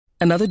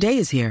Another day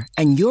is here,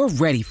 and you're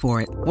ready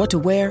for it. What to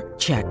wear?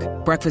 Check.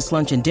 Breakfast,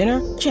 lunch, and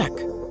dinner? Check.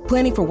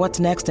 Planning for what's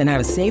next and how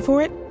to save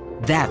for it?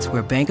 That's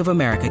where Bank of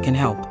America can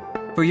help.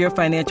 For your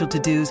financial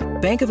to-dos,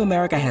 Bank of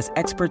America has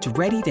experts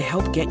ready to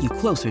help get you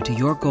closer to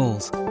your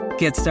goals.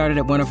 Get started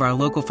at one of our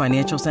local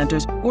financial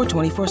centers or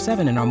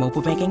 24/7 in our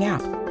mobile banking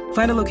app.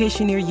 Find a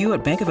location near you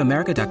at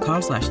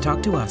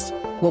bankofamerica.com/talktous.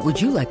 What would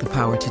you like the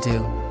power to do?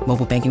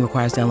 Mobile banking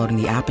requires downloading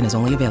the app and is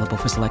only available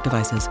for select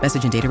devices.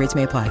 Message and data rates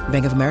may apply.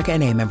 Bank of America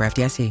NA, member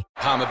FDIC.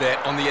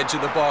 Palmerbet on the edge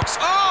of the box.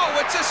 Oh,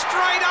 it's a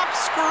straight-up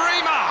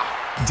screamer!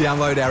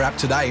 Download our app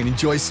today and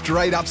enjoy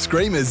straight-up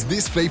screamers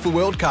this FIFA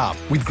World Cup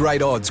with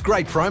great odds,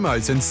 great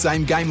promos and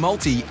same-game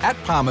multi at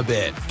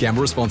Palmerbet.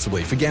 Gamble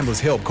responsibly. For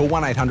Gamblers' Help, call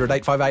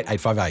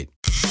 1-800-858-858.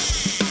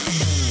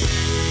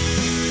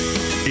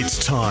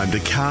 It's time to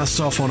cast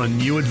off on a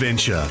new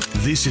adventure.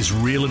 This is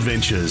Real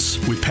Adventures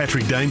with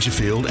Patrick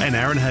Dangerfield and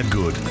Aaron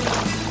Habgood.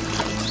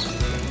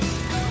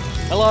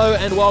 Hello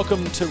and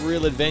welcome to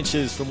Real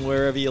Adventures from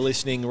wherever you're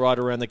listening right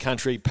around the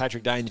country.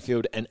 Patrick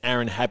Dangerfield and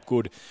Aaron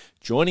Habgood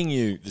joining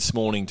you this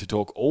morning to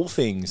talk all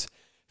things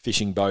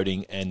fishing,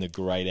 boating and the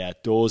great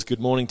outdoors. Good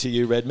morning to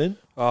you, Redmond.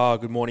 Oh,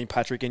 good morning,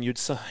 Patrick. And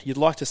you'd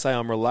like to say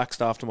I'm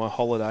relaxed after my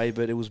holiday,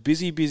 but it was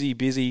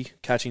busy,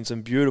 catching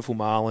some beautiful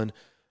marlin,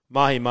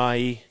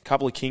 mahi-mahi,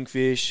 couple of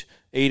kingfish.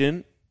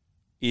 Eden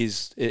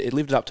it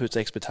lived up to its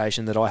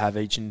expectation that I have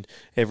each and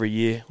every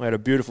year. I had a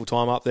beautiful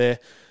time up there.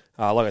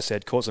 Like I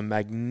said, caught some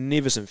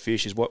magnificent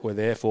fish is what we're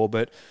there for.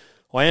 But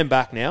I am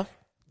back now.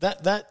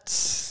 That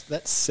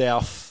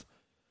south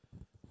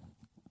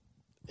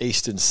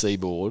eastern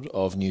seaboard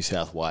of New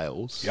South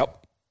Wales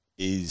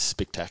is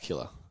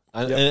spectacular.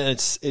 And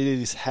it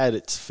has had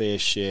its fair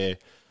share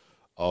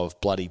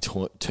of bloody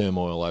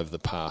turmoil over the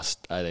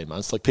past 18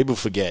 months. Like, people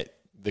forget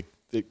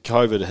that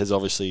COVID has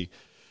obviously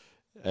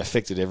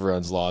affected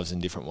everyone's lives in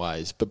different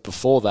ways. But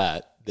before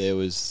that, there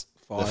was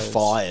the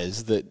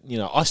fires that,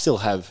 I still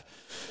have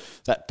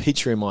that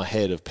picture in my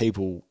head of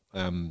people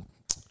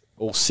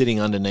all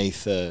sitting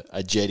underneath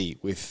a jetty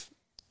with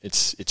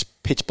it's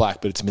pitch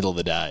black, but it's middle of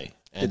the day,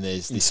 and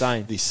there's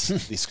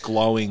this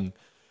glowing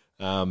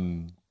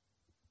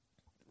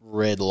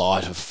red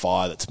light of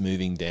fire that's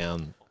moving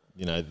down,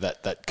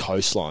 that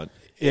coastline.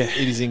 Yeah.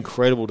 It is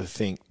incredible to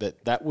think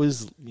that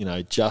was,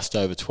 just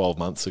over 12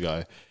 months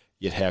ago,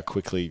 yet how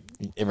quickly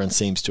everyone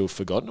seems to have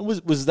forgotten.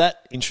 Was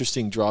that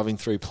interesting, driving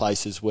through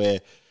places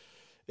where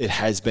it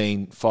has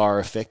been fire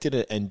affected,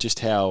 and just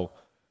how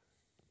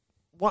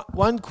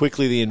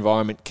quickly the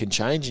environment can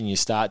change, and you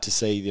start to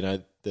see,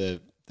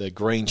 the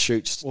green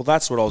shoots. Well,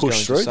 that's what I was going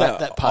through. to say.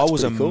 That I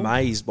was cool.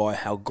 amazed by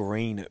how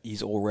green it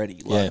is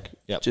already.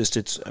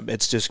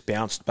 It's just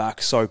bounced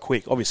back so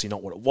quick. Obviously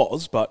not what it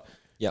was, but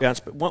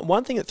bounced. But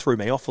one thing that threw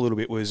me off a little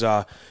bit was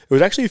it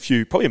was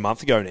actually probably a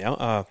month ago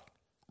now.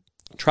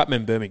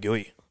 Trapman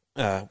Bermagui,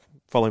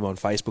 follow him on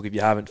Facebook if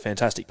you haven't.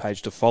 Fantastic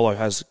page to follow.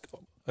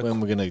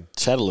 When we're going to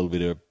chat a little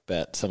bit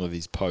about some of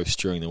his posts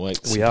during the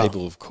week.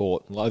 People have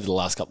caught, over the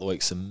last couple of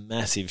weeks, some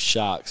massive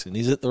sharks. And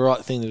is it the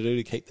right thing to do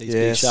to keep these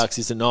big sharks?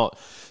 Is it not?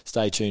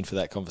 Stay tuned for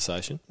that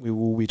conversation. We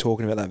will be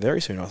talking about that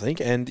very soon, I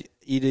think. And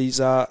it is,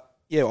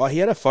 he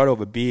had a photo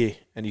of a beer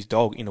and his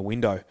dog in a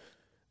window.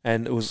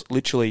 And it was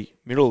literally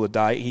middle of the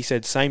day. He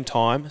said same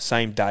time,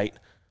 same date,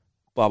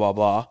 blah, blah,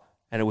 blah.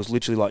 And it was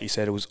literally, like you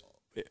said, it was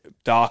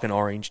dark and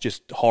orange,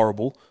 just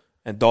horrible.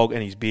 And dog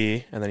and his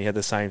beer, and then he had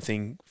the same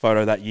thing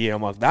photo that year.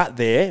 I'm like, that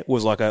there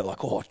was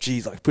oh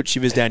geez, put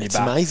shivers down your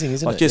back. It's amazing,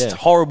 isn't it? Just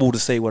horrible to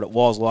see what it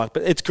was like.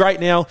 But it's great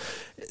now.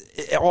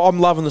 I'm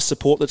loving the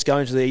support that's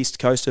going to the east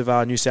coast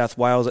of New South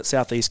Wales, at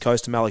southeast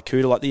coast of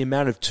Malakuta. Like, the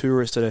amount of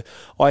tourists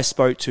I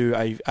spoke to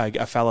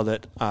a fella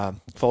that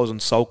follows on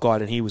Salt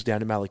Guide, and he was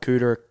down in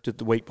Malakuta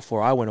the week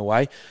before I went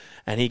away,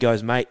 and he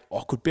goes, mate,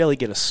 I could barely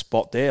get a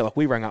spot there. Like,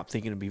 we rang up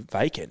thinking it'd be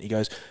vacant. He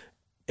goes,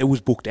 it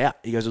was booked out.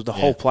 He goes, it was the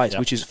whole place,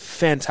 which is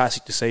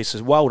fantastic to see.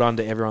 So well done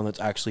to everyone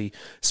that's actually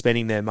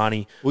spending their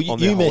money on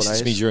their holidays. You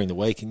messaged me during the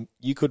week, and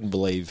you couldn't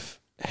believe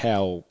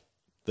how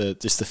the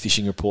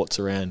fishing reports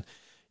around.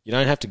 You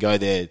don't have to go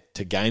there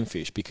to game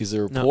fish, because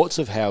the reports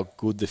of how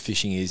good the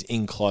fishing is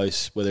in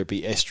close, whether it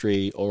be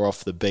estuary or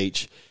off the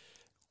beach,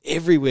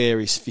 everywhere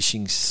is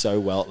fishing so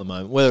well at the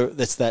moment. Whether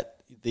that's the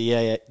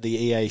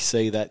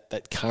EAC,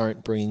 that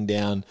current bringing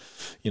down,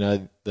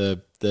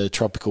 the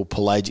tropical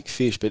pelagic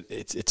fish, but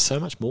it's so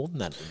much more than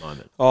that at the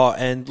moment. Oh,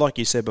 and like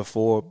you said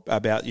before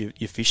about your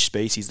fish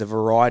species, the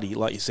variety,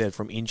 like you said,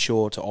 from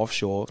inshore to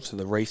offshore to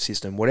the reef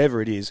system,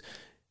 whatever it is,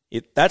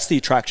 that's the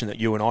attraction that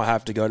you and I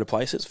have to go to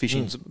places.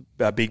 Fishing's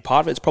a big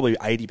part of it. It's probably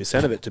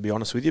 80% of it, to be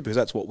honest with you, because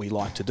that's what we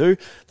like to do.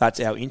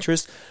 That's our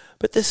interest.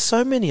 But there's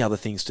so many other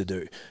things to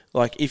do.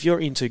 Like, if you're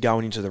into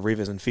going into the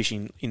rivers and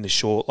fishing in the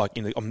shore, like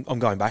I'm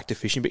going back to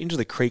fishing, but into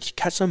the creeks, you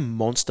catch some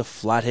monster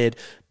flathead,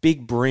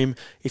 big brim.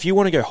 If you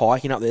want to go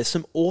hiking up there,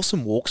 some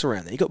awesome walks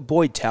around there. You got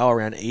Boyd Tower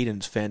around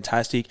Eden's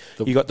fantastic.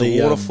 You got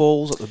the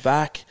waterfalls at the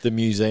back. The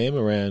museum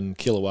around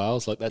killer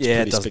whales, like that's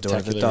pretty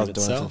spectacular. It doesn't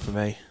do anything for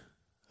me.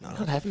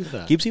 Not happy with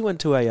that. Gibbsy went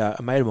to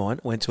a mate of mine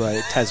went to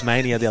a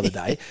Tasmania the other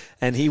day,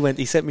 and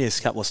he sent me a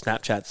couple of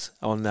Snapchats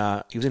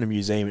on. He was in a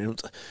museum, and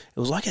it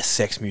was like a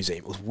sex museum.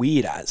 It was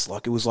weird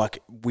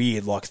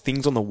like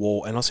things on the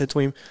wall. And I said to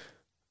him,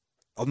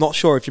 "I'm not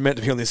sure if you're meant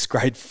to be on this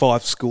grade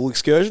 5 school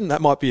excursion.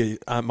 That might be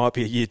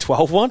a year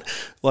 12 one.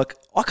 Like,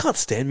 I can't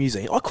stand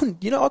museum. I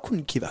couldn't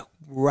give a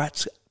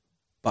rat's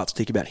butt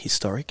stick about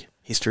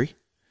history,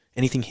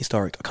 anything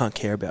historic. I can't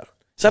care about.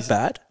 Is that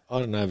bad? I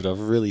don't know, but I've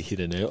really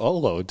hit a nerve.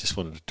 Although I just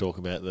wanted to talk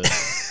about the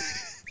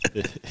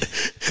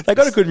they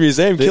got a good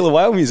museum, Killer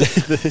Whale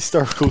Museum. the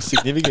historical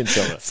significance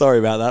of it. Sorry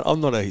about that.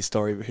 I'm not a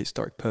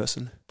historic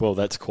person. Well,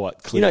 that's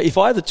quite clear. You know, if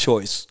I had the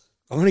choice,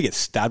 I'm going to get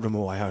stabbed on my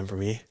way home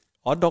from here.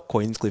 I'd knock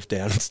Queenscliff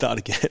down and start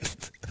again.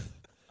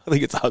 I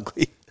think it's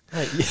ugly.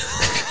 Hey,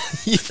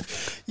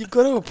 you've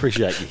got to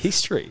appreciate your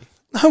history.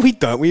 No, we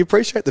don't. We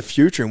appreciate the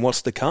future and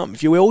what's to come.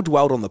 If you all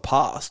dwelled on the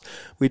past,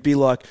 we'd be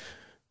like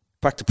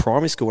back to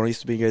primary school when I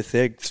used to be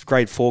there,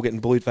 grade 4, getting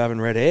bullied for having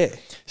red hair.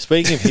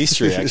 Speaking of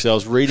history, actually, I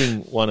was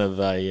reading one of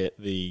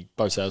the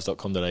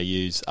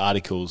boatsales.com.au's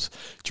articles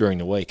during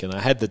the week, and I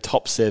had the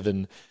top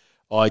 7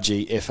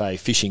 IGFA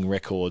fishing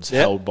records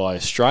held by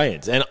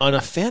Australians. And I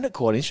found it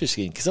quite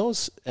interesting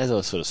because as I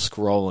was sort of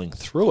scrolling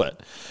through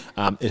it,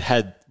 it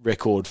had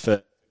record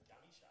for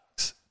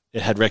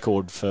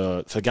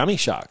gummy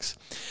sharks.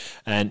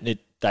 And it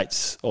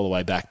dates all the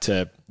way back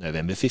to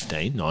November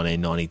 15,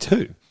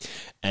 1992.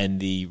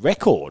 And the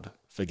record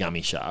for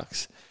gummy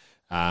sharks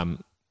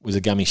was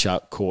a gummy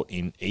shark caught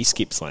in East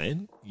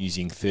Gippsland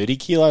using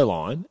 30-kilo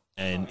line,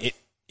 and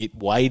it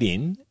weighed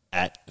in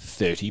at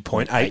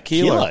 30.8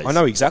 kilos. I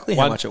know exactly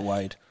how much it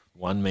weighed.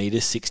 1 metre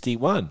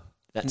 61.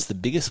 That's the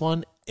biggest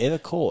one ever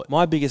caught.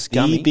 My biggest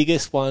gummy. The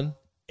biggest one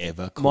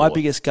ever caught. My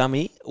biggest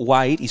gummy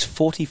weight is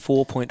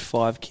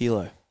 44.5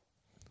 kilo.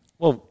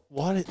 Well,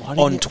 why didn't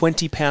on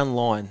 20-pound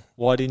line.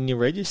 Why didn't you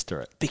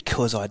register it?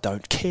 Because I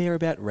don't care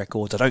about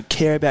records. I don't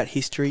care about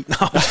history. No.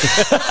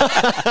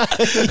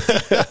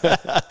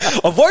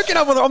 I've woken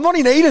up I'm not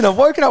in Eden. I've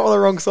woken up on the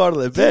wrong side of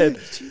the bed.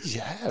 Jeez,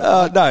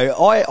 yeah. No,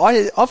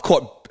 I've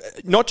caught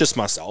not just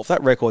myself.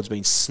 That record's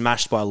been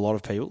smashed by a lot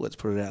of people. Let's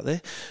put it out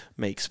there,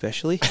 me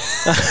especially.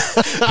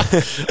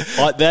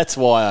 That's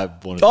why I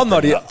wanted to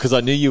bring it up, because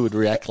I knew you would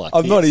react like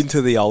I'm not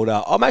into the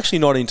older. I'm actually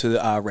not into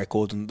the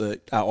records and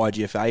the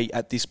IGFA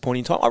at this point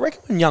in time. I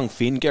reckon when young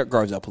Finn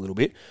grows up a little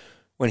bit,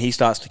 when he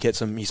starts to get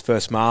his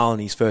first marl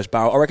and his first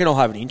barrel, I reckon I'll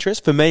have an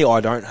interest. For me,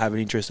 I don't have an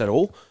interest at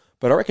all.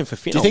 But I reckon for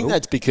Finn, do you think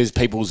that's because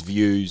people's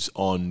views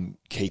on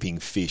keeping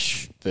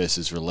fish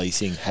versus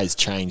releasing has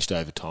changed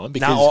over time?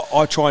 Because no,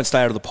 I try and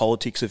stay out of the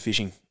politics of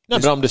fishing. No,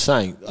 but I'm just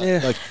saying,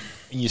 like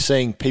you're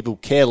seeing people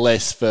care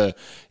less for,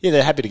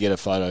 they're happy to get a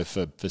photo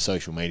for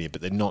social media,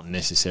 but they're not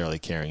necessarily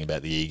caring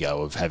about the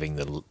ego of having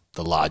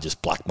the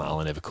largest black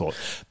marlin ever caught.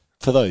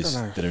 For those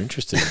that are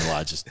interested in the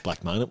largest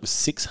black marlin, it was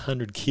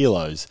 600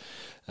 kilos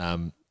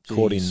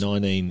caught in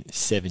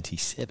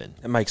 1977.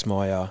 It makes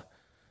my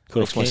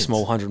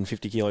small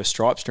 150 kilo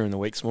stripes during the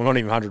week. Well, not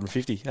even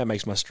 150. That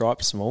makes my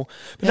stripes small.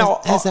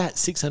 But how's that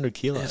 600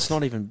 kilos? It's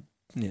not even.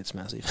 Yeah, it's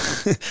massive.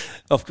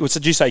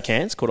 Did you say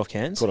Cairns? Caught off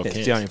Cairns? Caught off Cairns.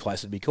 Cairns. It's the only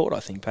place it'd be caught, I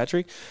think,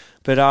 Patrick.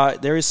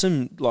 But there is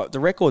some, like, the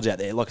records out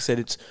there. Like I said,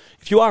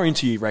 if you are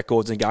into your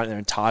records and go out there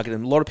and target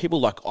them, a lot of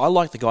people, I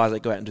like the guys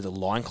that go out and do the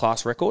line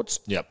class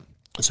records. Yep.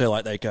 So,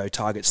 like, they go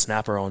target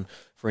snapper on,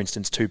 for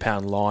instance,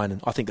 2-pound line, and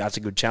I think that's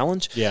a good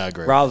challenge. Yeah, I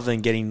agree. Rather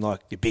than getting,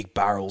 like, your big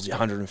barrels, your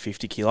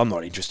 150 kilo. I'm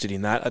not interested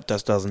in that. It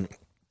just doesn't.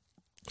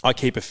 I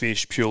keep a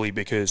fish purely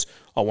because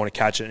I want to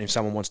catch it, and if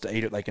someone wants to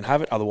eat it, they can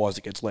have it. Otherwise,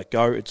 it gets let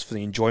go. It's for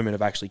the enjoyment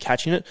of actually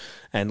catching it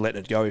and letting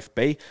it go if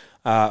be.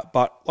 But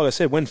like I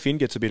said, when Finn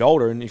gets a bit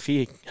older and if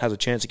he has a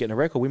chance of getting a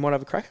record, we might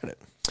have a crack at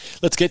it.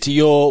 Let's get to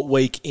your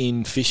week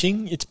in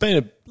fishing. It's been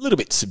a little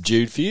bit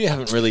subdued for you. You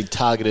haven't really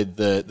targeted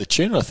the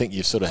tuna. I think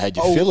you've sort of had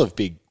your fill of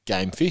big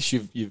game fish.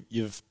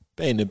 You've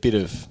been a bit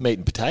of meat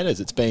and potatoes.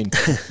 It's been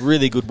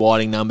really good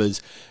whiting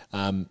numbers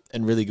and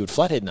really good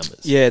flathead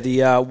numbers. Yeah,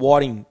 the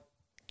whiting...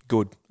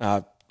 good,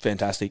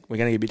 fantastic. We're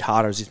going to get a bit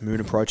harder as this moon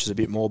approaches a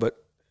bit more, but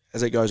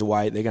as it goes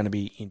away, they're going to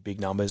be in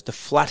big numbers. The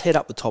flathead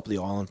up the top of the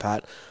island,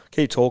 Pat,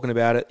 keep talking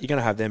about it. You're going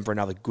to have them for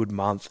another good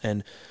month.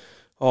 And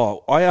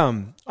I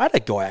had a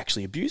guy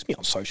actually abuse me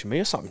on social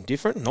media, something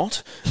different,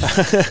 not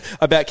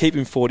about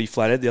keeping 40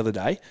 flathead the other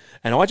day.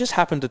 And I just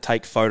happened to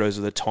take photos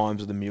of the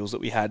times of the meals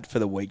that we had for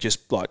the week,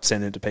 just like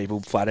sending it to people.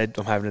 Flathead,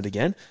 I'm having it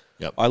again.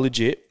 Yep. I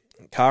legit.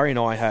 Kari and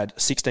I had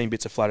 16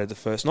 bits of flathead the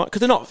first night because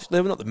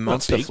they were not the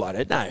monster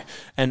flathead, no.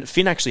 And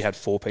Finn actually had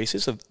 4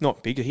 pieces of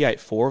not big. He ate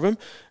 4 of them,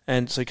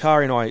 and so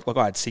Kari and I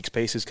had 6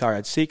 pieces. Kari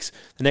had 6.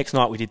 The next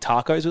night we did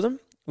tacos with them,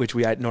 which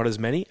we ate not as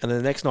many. And then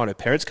the next night her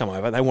parents come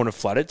over, they wanted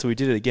flathead, so we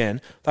did it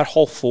again. That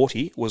whole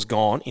 40 was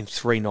gone in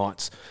 3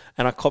 nights,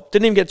 and I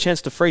didn't even get a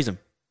chance to freeze them.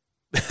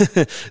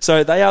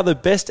 So they are the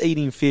best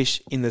eating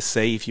fish in the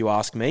sea, if you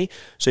ask me.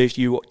 So if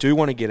you do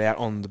want to get out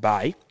on the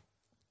bay,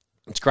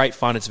 it's great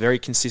fun. It's very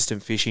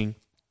consistent fishing.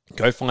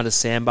 Go find a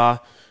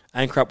sandbar,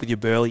 anchor up with your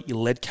burley, your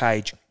lead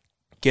cage,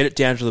 get it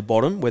down to the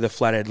bottom where the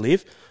flathead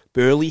live,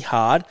 burley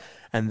hard,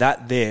 and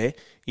that there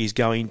is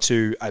going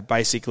to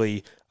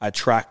basically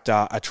attract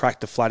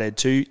the flathead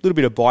too. A little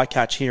bit of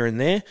bycatch here and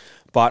there,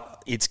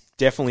 but it's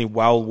definitely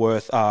well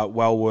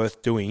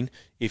worth doing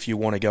if you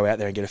want to go out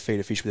there and get a feed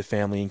of fish with a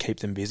family and keep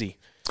them busy.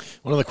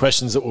 One of the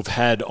questions that we've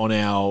had on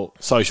our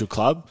social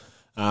club,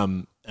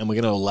 and we're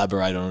going to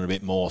elaborate on it a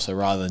bit more, so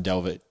rather than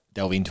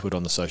delve into it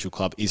on the social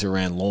club, is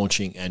around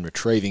launching and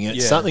retrieving. And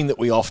it's something that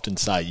we often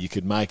say. You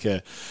could make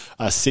a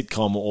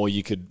sitcom, or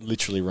you could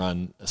literally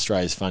run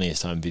Australia's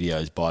Funniest Home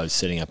Videos by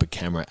setting up a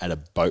camera at a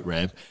boat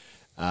ramp.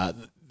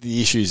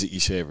 The issues that you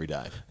see every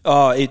day.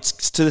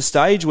 It's to the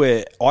stage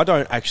where I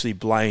don't actually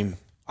blame...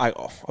 I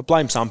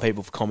blame some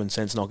people for common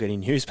sense not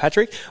getting used,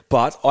 Patrick,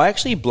 but I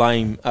actually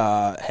blame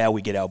how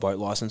we get our boat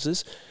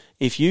licenses.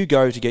 If you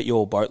go to get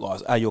your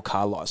your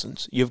car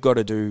license, you've got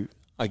to do,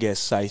 I guess,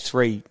 say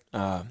three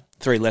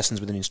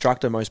lessons with an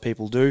instructor. Most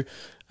people do,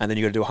 and then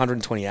you've got to do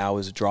 120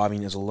 hours of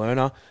driving as a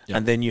learner,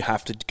 and then you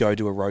have to go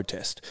do a road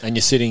test. And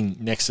you're sitting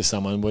next to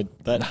someone with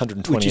that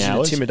 120 which is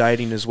hours,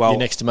 intimidating as well. You're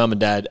next to mum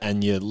and dad,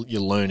 and you're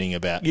learning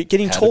about you're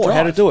getting taught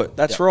how to do it.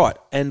 That's right.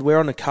 And we're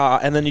on a car,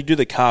 and then you do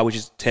the car, which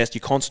is a test. You're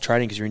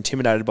concentrating because you're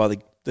intimidated by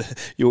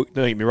you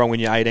don't get me wrong, when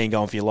you're 18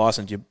 going for your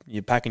license,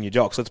 you're packing your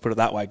jocks, let's put it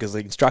that way, because the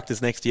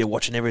instructor's next to you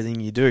watching everything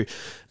you do.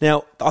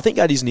 Now, I think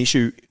that is an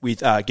issue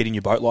with getting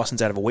your boat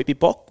license out of a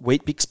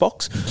Weet-Bix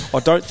box. I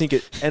don't think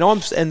it, and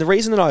the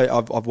reason that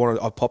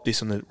I've popped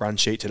this on the run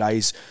sheet today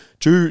is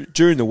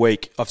during the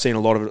week, I've seen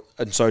a lot of it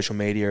on social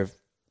media of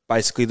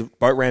basically the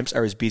boat ramps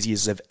are as busy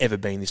as they've ever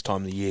been this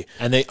time of the year.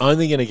 And they're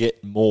only going to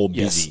get more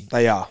busy. Yes,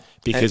 they are.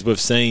 Because we've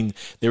seen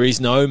there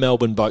is no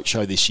Melbourne Boat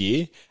Show this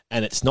year,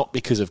 and it's not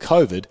because of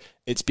COVID,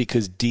 it's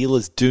because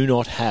dealers do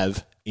not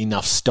have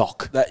enough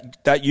stock.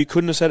 That you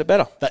couldn't have said it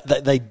better.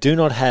 They do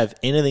not have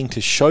anything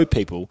to show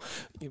people.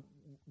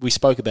 We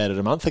spoke about it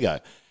a month ago.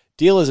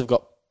 Dealers have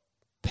got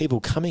people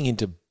coming in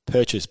to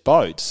purchase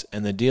boats,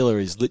 and the dealer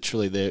is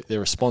literally, their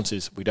response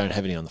is, we don't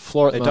have any on the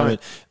floor at the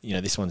moment. You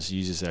know, this one's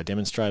used as our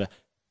demonstrator.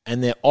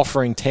 And they're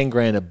offering 10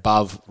 grand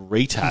above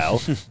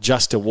retail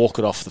just to walk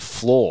it off the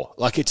floor.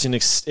 Like it's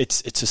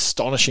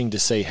astonishing to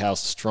see how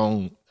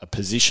strong a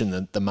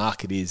position the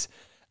market is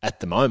at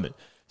the moment.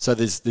 So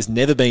there's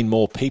never been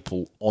more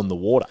people on the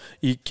water.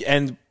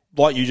 And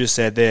like you just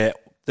said there,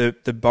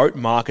 the boat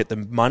market, the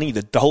money,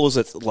 the dollars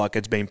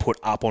it's been put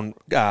up on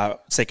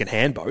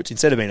second-hand boats,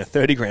 instead of being a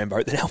 30 grand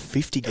boat, they're now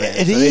 50 grand.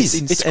 It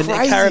is. It's and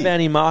crazy. The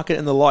caravanning market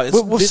and the like.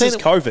 This is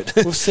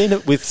COVID. We've seen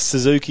it with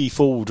Suzuki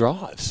four-wheel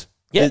drives.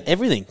 Yeah,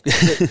 everything.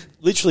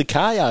 Literally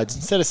car yards,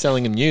 instead of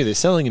selling them new, they're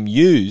selling them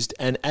used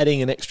and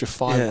adding an extra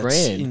 $5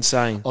 grand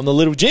insane on the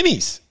little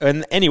Jimmies.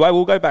 And anyway,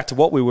 we'll go back to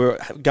what we were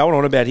going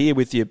on about here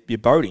with your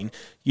boating.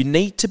 You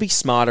need to be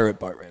smarter at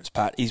boat ramps,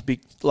 Pat.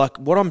 Like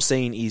what I'm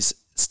seeing is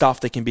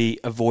stuff that can be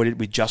avoided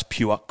with just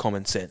pure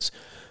common sense.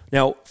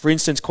 Now, for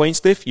instance,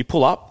 Queenscliff, you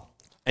pull up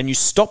and you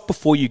stop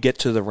before you get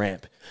to the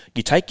ramp.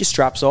 You take your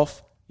straps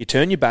off, you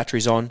turn your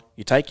batteries on,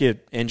 you take your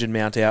engine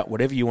mount out,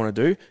 whatever you want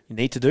to do, you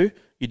need to do,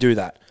 you do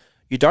that.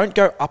 You don't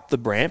go up the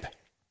ramp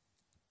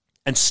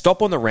and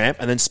stop on the ramp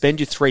and then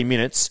spend your 3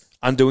 minutes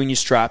undoing your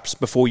straps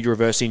before you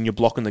reverse in, you're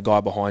blocking the guy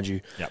behind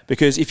you. Yep.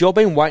 Because if you've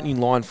been waiting in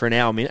line for an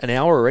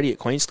hour already at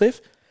Queenscliff,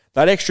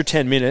 that extra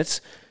 10 minutes,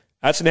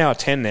 that's an hour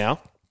 10 now.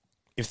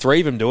 If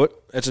three of them do it,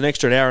 it's an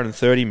extra hour and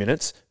 30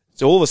 minutes.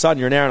 So all of a sudden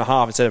you're an hour and a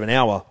half instead of an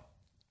hour.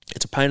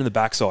 It's a pain in the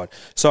backside.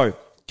 So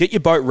get your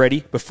boat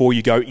ready before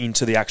you go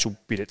into the actual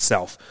bit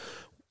itself.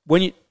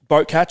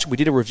 Boat catch, we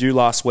did a review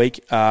last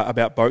week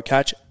about boat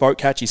catch. Boat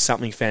catch is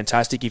something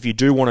fantastic. If you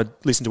do want to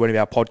listen to any of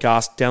our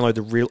podcasts, download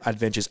the Real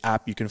Adventures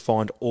app. You can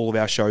find all of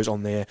our shows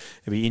on there.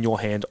 It'll be in your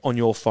hand, on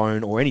your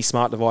phone, or any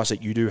smart device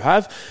that you do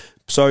have.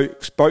 So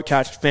boat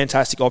catch,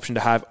 fantastic option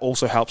to have.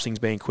 Also helps things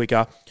being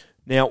quicker.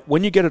 Now,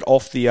 when you get it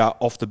off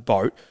the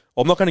boat,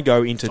 I'm not going to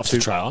go into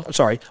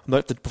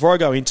before I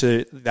go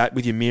into that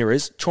with your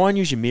mirrors, try and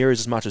use your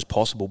mirrors as much as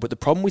possible. But the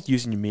problem with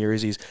using your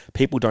mirrors is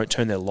people don't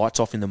turn their lights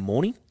off in the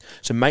morning.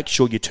 So make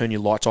sure you turn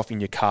your lights off in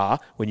your car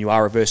when you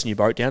are reversing your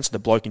boat down, so the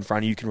bloke in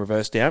front of you can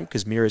reverse down,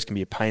 because mirrors can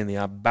be a pain in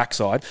the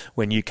backside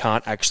when you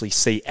can't actually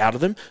see out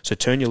of them. So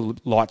turn your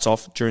lights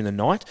off during the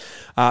night.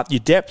 Your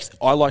depth,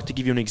 I like to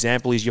give you an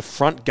example, is your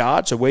front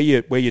guard. So where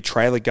your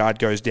trailer guard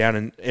goes down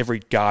and every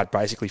guard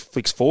basically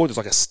flicks forward, there's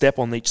like a step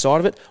on each side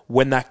of it.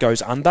 When that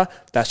goes under,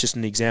 that's just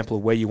an example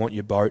of where you want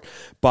your boat.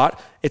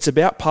 But it's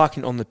about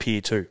parking on the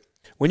pier too.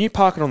 When you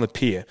park it on the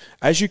pier,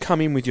 as you come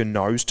in with your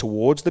nose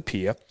towards the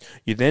pier,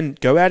 you then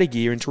go out of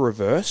gear,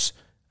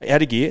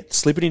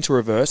 slip it into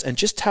reverse, and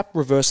just tap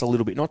reverse a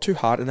little bit, not too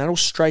hard, and that'll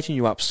straighten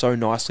you up so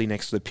nicely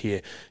next to the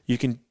pier. You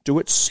can do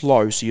it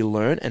slow so you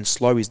learn, and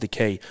slow is the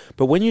key.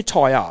 But when you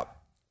tie up,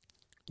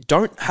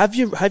 don't have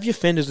your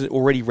fenders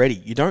already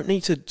ready. You don't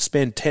need to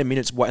spend 10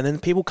 minutes, and then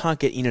people can't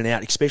get in and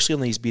out, especially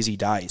on these busy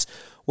days.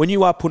 When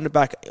you are putting it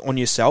back on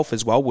yourself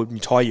as well, when you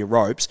tie your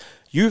ropes,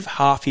 you've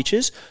half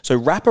hitches, so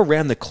wrap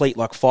around the cleat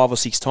like 5 or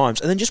 6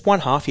 times, and then just one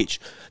half hitch.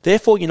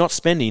 Therefore, you're not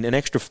spending an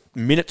extra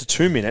minute to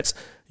 2 minutes,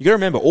 You got to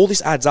remember, all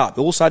this adds up.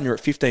 All of a sudden, you're at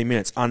 15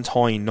 minutes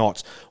untying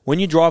knots. When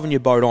you're driving your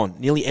boat on,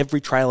 nearly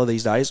every trailer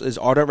these days,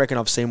 I don't reckon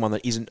I've seen one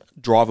that isn't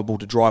drivable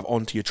to drive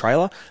onto your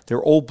trailer.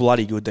 They're all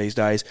bloody good these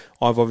days.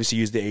 I've obviously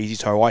used the Easy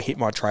Tow. I hit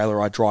my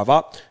trailer, I drive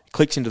up, it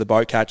clicks into the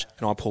boat catch,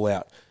 and I pull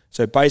out.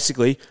 So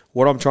basically,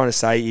 what I'm trying to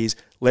say is,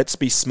 let's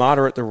be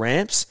smarter at the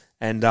ramps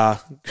and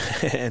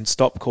and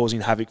stop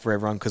causing havoc for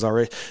everyone,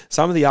 because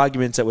some of the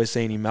arguments that we're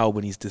seeing in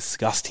Melbourne is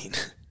disgusting.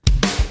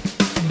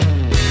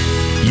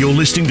 You're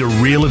listening to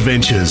Real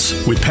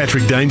Adventures with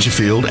Patrick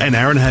Dangerfield and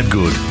Aaron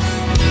Habgood.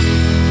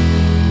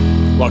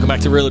 Welcome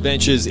back to Real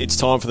Adventures. It's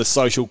time for the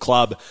Social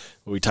Club,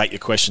 where we take your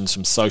questions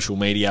from social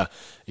media.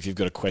 If you've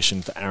got a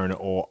question for Aaron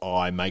or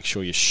I, make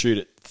sure you shoot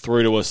it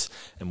through to us,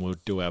 and we'll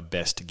do our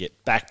best to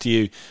get back to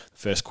you. The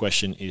first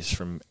question is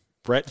from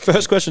Brett.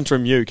 First question's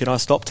from you. Can I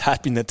stop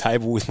tapping the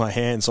table with my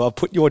hand? So I've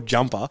put your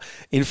jumper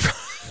in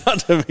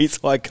front of me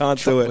so I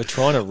can't do it. We're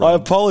trying to run. I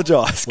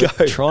apologise.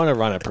 We're trying to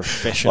run a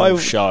professional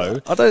show,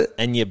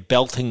 and you're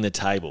belting the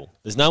table.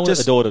 There's no one at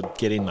the door to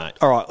get in, mate.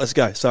 All right, let's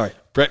go. Sorry.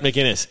 Brett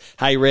McGuinness.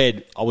 Hey,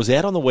 Red, I was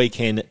out on the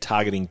weekend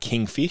targeting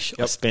kingfish.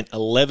 Yep. I spent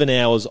 11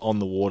 hours on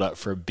the water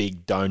for a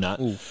big donut.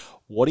 Ooh.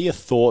 What are your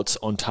thoughts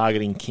on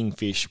targeting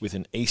kingfish with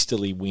an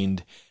easterly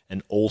wind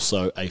and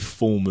also a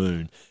full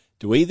moon?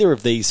 Do either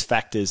of these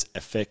factors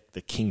affect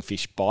the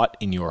kingfish bite,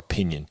 in your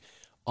opinion?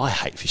 I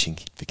hate fishing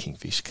for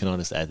kingfish. Can I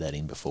just add that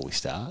in before we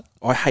start?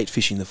 I hate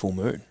fishing the full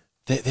moon.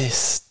 They're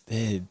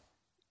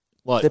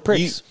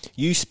pricks.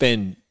 You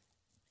spend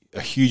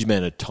a huge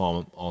amount of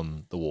time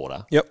on the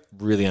water. Yep.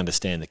 Really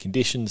understand the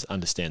conditions,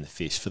 understand the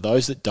fish. For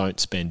those that don't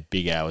spend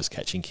big hours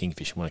catching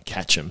kingfish and want to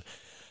catch them,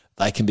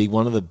 they can be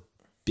one of the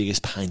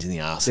biggest pains in the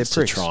arse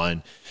to try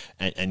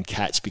and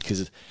catch,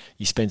 because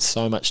you spend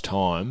so much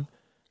time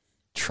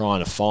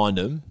trying to find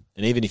them.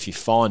 And even if you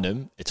find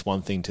them, it's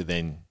one thing to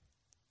then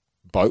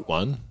boat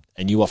one.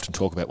 And you often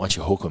talk about, once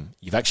you hook them,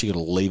 you've actually got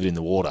to leave it in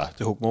the water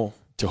to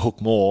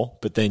hook more.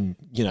 But then,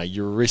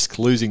 you risk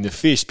losing the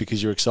fish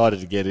because you're excited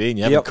to get it in.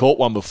 You haven't caught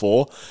one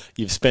before.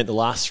 You've spent the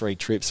last 3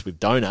 trips with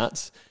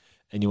donuts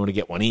and you want to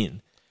get one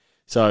in.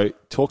 So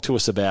talk to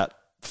us about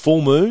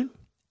full moon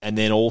and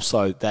then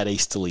also that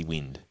easterly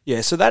wind.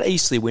 Yeah, so that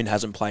easterly wind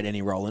hasn't played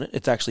any role in it.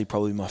 It's actually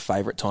probably my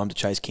favourite time to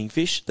chase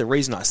kingfish. The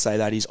reason I say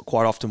that is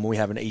quite often when we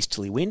have an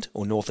easterly wind,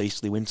 or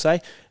northeasterly wind,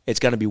 say,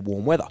 it's going to be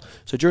warm weather.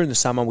 So during the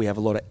summer, we have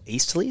a lot of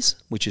easterlies,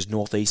 which is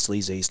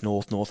northeasterlies,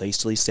 east-north,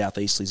 northeasterlies,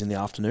 southeasterlies in the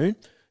afternoon.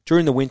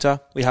 During the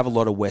winter, we have a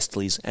lot of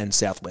westerlies and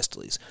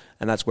southwesterlies,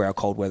 and that's where our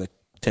cold weather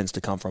tends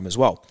to come from as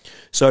well.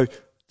 So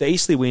the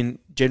easterly wind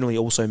generally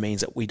also means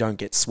that we don't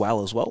get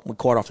swell as well. We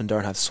quite often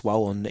don't have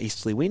swell on the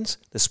easterly winds.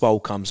 The swell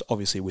comes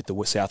obviously with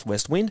the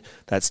southwest wind.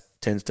 That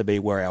tends to be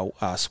where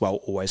our swell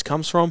always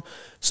comes from.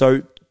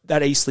 So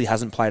that easterly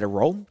hasn't played a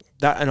role.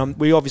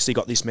 We obviously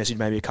got this message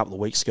maybe a couple of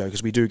weeks ago,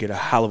 because we do get a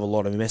hell of a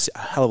lot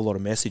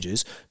of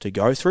messages to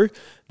go through.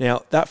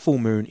 Now, that full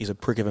moon is a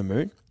prick of a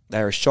moon.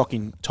 They're a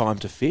shocking time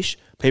to fish.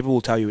 People will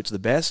tell you it's the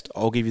best.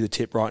 I'll give you the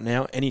tip right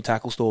now. Any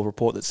tackle store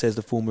report that says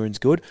the full moon's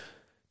good,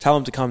 tell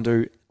them to come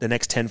do the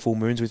next 10 full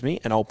moons with me,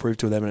 and I'll prove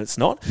to them that it's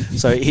not.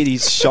 So it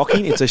is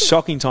shocking. It's a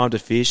shocking time to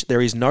fish.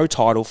 There is no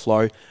tidal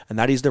flow, and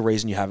that is the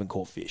reason you haven't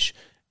caught fish.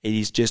 It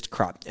is just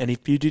crap. And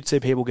if you did see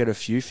people get a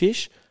few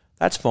fish,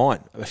 that's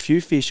fine. A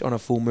few fish on a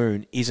full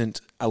moon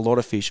isn't a lot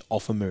of fish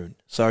off a moon.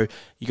 So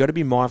you got to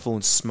be mindful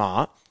and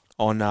smart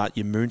on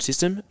your moon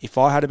system. If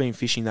I had been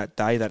fishing that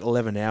day, that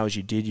 11 hours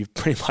you did, you've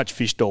pretty much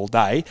fished all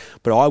day,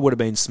 but I would have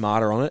been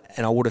smarter on it,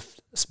 and I would have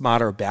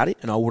smarter about it,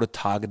 and I would have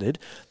targeted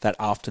that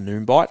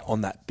afternoon bite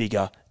on that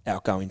bigger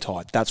outgoing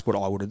tide. That's what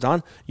I would have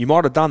done. You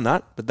might have done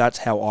that, but that's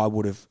how I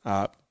would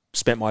have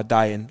spent my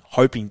day, and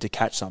hoping to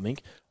catch something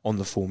on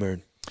the full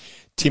moon.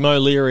 Tim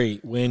O'Leary,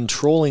 when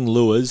trawling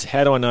lures,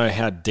 how do I know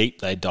how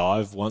deep they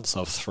dive once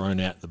I've thrown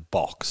out the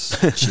box?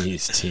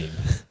 Cheers, Tim.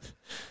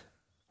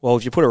 Well,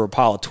 if you put a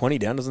Rapala 20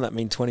 down, doesn't that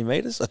mean 20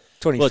 metres?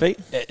 20 feet?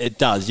 It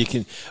does.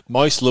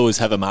 Most lures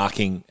have a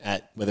marking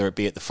at, whether it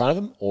be at the front of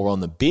them or on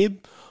the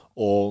bib,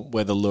 or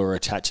where the lure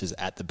attaches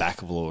at the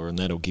back of the lure, and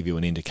that'll give you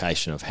an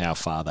indication of how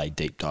far they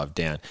deep dive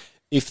down.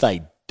 If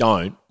they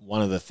don't,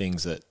 one of the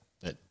things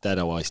that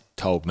always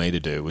told me to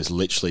do was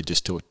literally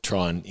just to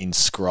try and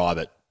inscribe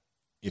it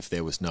if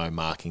there was no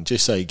marking,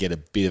 just so you get a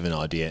bit of an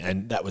idea.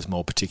 And that was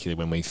more particularly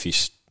when we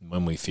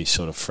fish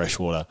sort of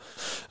freshwater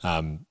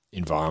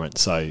environment.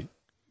 So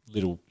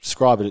little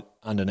scribe it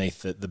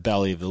underneath the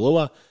belly of the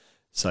lure,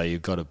 so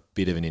you've got a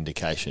bit of an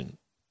indication.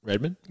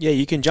 Redmond? Yeah,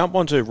 you can jump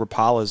onto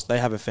Rapala's. They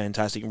have a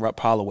fantastic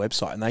Rapala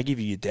website, and they give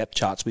you your depth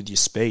charts with your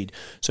speed.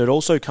 So it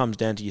also comes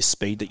down to your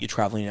speed that you're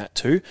travelling at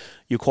too.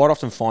 You quite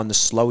often find the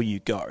slower you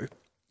go,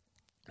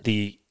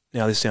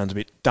 now this sounds a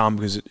bit dumb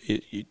because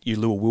your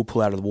lure will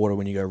pull out of the water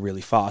when you go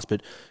really fast,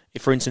 but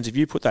for instance, if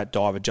you put that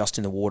diver just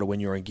in the water when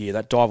you're in gear,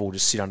 that diver will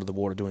just sit under the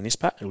water doing this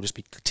pat. It'll just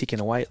be ticking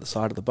away at the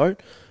side of the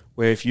boat,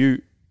 where if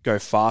you go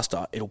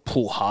faster, it'll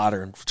pull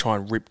harder and try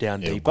and rip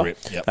down deeper.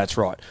 Yep. That's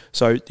right.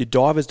 So your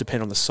divers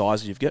depend on the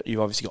size that you've got.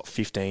 You've obviously got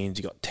 15s,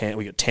 you've got 10,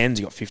 we got 10s,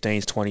 you've got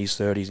 15s, 20s,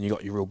 30s, and you've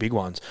got your real big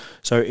ones.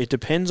 So it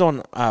depends on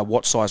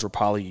what size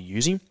Rapala you're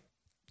using.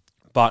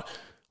 But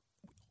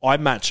I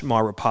match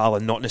my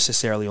Rapala not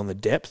necessarily on the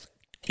depth.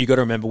 You got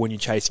to remember when you're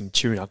chasing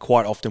tuna,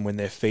 quite often when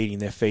they're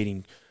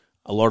feeding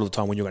a lot of the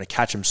time when you're going to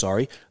catch them,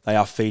 they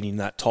are feeding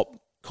that top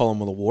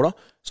column of the water.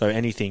 So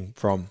anything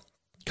from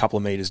a couple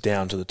of meters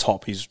down to the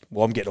top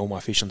I'm getting all my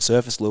fish on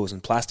surface lures,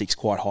 and plastic's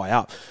quite high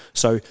up.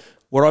 So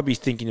what I'd be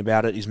thinking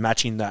about it is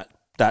matching that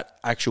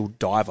actual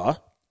diver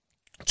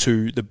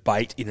to the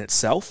bait in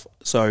itself.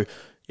 So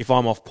if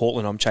I'm off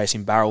Portland, I'm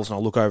chasing barrels and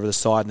I look over the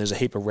side and there's a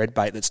heap of red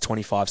bait that's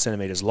 25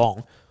 centimetres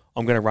long,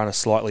 I'm going to run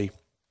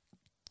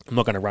I'm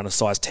not going to run a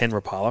size 10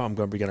 Rapala, I'm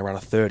going to run a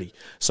 30.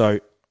 So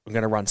I'm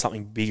going to run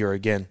something bigger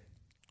again.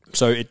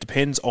 So it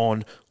depends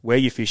on where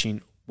you're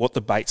fishing, what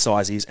the bait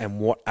size is, and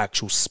what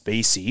actual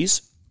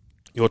species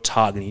you're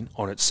targeting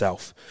on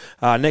itself.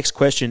 Next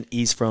question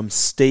is from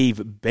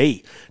Steve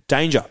B.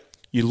 Danger,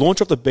 you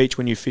launch off the beach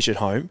when you fish at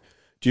home.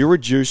 Do you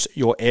reduce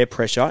your air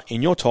pressure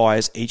in your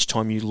tyres each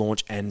time you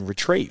launch and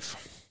retrieve?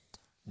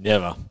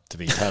 Never, to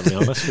be totally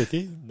honest with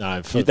you.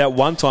 No. That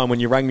one time when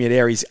you rang me at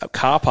Aries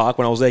car park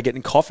when I was there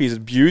getting coffee, is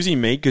abusing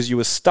me because you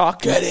were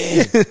stuck. Get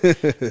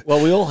in.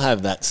 Well, we all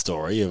have that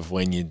story of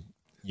when you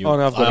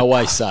I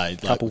always say,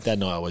 like Dad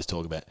and I always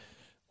talk about,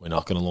 we're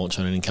not going to launch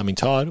on an incoming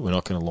tide. We're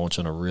not going to launch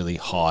on a really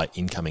high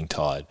incoming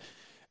tide.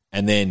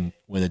 And then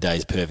when the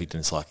day's perfect and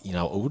it's like,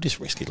 we'll just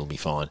risk it, it'll be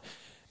fine.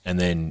 And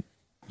then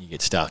you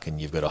get stuck and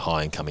you've got a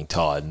high incoming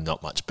tide and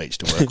not much beach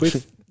to work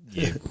with.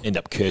 You end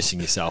up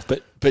cursing yourself.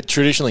 But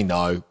traditionally,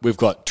 no. We've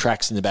got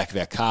tracks in the back of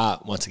our car.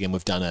 Once again,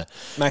 we've done a...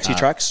 Maxi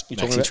tracks?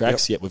 Maxi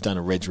tracks, yep. We've done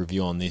a Reds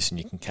review on this, and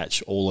you can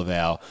catch all of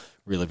our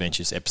Real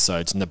Adventures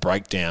episodes and the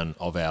breakdown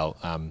of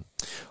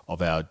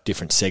our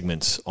different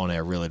segments on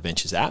our Real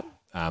Adventures app,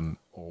 or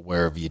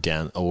wherever you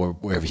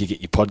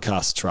get your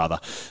podcasts, rather.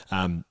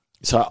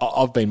 So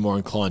I've been more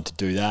inclined to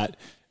do that.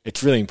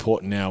 It's really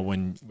important now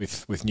when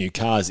with new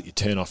cars that you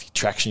turn off your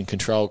traction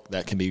control.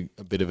 That can be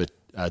a bit of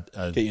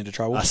get you into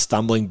trouble. A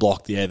stumbling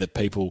block there that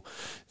people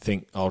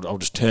think, I'll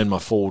just turn my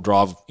full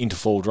drive into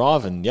full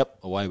drive and yep,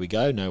 away we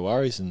go, no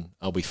worries, and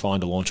I'll be fine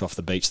to launch off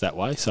the beach that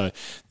way. So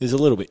there's a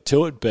little bit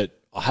to it, but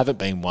I haven't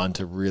been one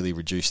to really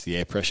reduce the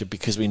air pressure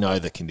because we know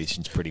the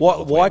conditions pretty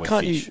well. Why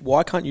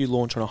can't you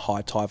launch on a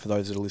high tide for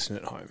those that are listening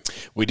at home?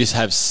 We just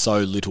have so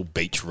little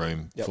beach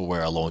room for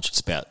where I launch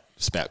at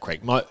Spout Creek.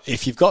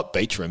 If you've got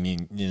beach room,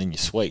 then you're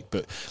sweet.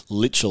 But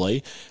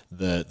literally,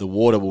 the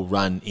water will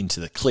run into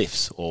the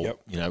cliffs or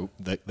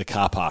the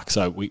car park.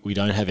 So we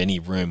don't have any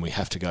room. We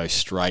have to go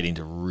straight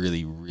into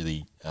really,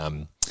 really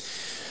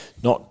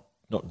not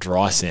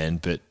dry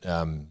sand, but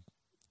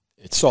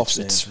it's soft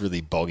sand. It's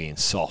really boggy and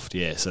soft.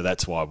 Yeah. So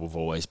that's why we've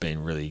always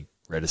been really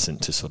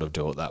reticent to sort of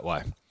do it that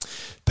way.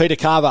 Peter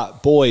Carver,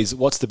 boys,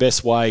 what's the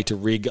best way to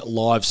rig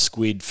live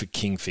squid for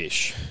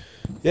kingfish?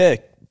 Yeah.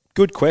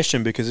 Good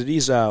question, because it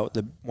is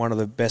one of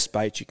the best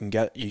baits you can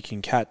get.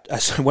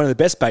 One of the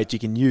best baits you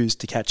can use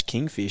to catch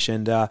kingfish.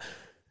 And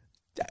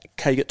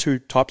you get two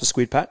types of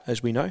squid, Pat,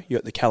 as we know. You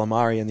got the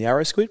calamari and the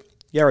arrow squid.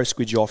 The arrow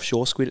squid's your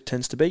offshore squid. It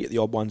tends to be. You get the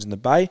odd ones in the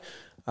bay.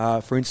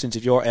 For instance,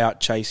 if you're out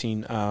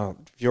chasing,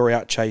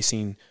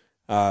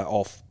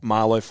 off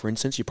Marlow, for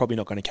instance, you're probably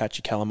not going to catch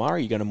your calamari.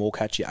 You're going to more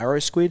catch your arrow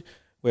squid.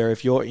 Where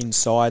if you're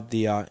inside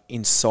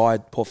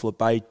Port Phillip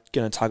Bay,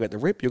 going to tug at the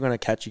rip, you're going to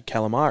catch your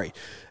calamari.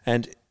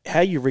 And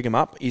how you rig them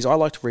up is I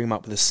like to rig them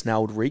up with a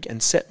snelled rig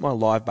and set my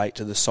live bait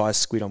to the size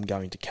squid I'm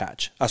going to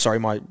catch.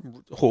 My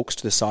hooks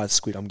to the size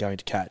squid I'm going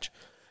to catch.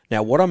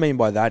 Now, what I mean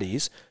by that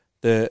is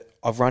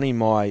I've run in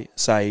my,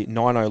 say,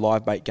 9.0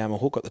 live bait gamma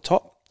hook at the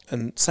top,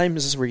 and same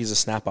as this rig as a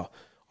snapper.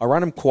 I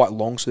run them quite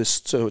long so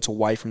it's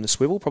away from the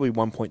swivel, probably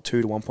 1.2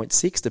 to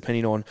 1.6,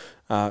 depending on...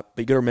 but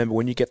you got to remember,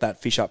 when you get that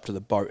fish up to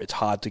the boat, it's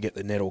hard to get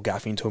the net or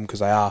gaff into them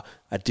because they are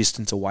a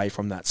distance away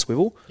from that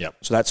swivel. Yep.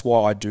 So that's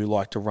why I do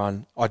like to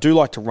run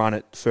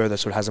it further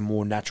so it has a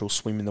more natural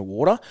swim in the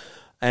water.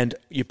 And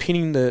you're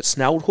pinning the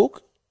snelled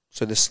hook.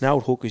 So the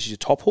snelled hook is your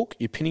top hook.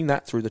 You're pinning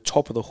that through the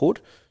top of the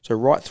hood, so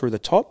right through the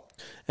top.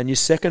 And your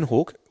second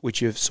hook,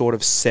 which you've sort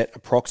of set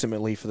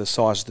approximately for the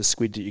size of the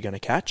squid that you're going to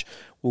catch,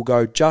 will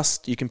go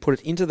you can put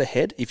it into the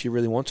head if you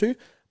really want to,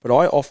 but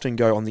I often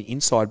go on the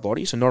inside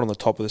body, so not on the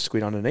top of the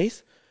squid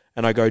underneath,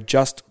 and I go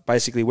just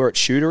basically where its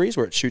shooter is,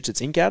 where it shoots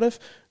its ink out of,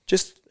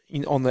 just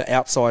on the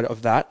outside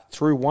of that,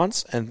 through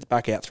once and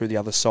back out through the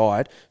other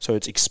side, so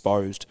it's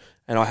exposed.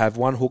 And I have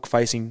one hook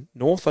facing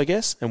north, I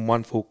guess, and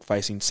one hook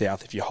facing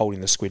south if you're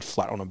holding the squid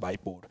flat on a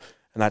bait board.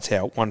 And that's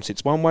how one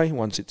sits one way,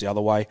 one sits the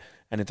other way,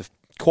 and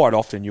quite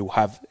often you'll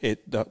have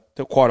it.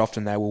 Quite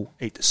often they will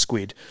eat the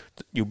squid.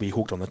 You'll be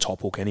hooked on the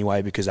top hook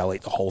anyway because they'll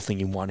eat the whole thing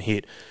in one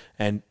hit.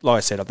 And like I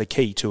said, the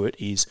key to it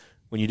is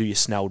when you do your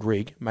snelled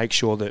rig, make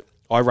sure that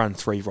I run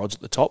 3 rods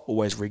at the top,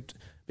 always rigged,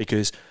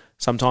 because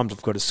sometimes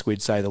I've got a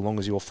squid, say, the long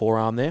as your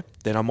forearm there,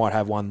 then I might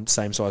have one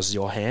same size as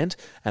your hand,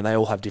 and they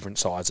all have different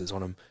sizes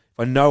on them.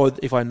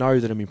 If I know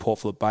that I'm in Port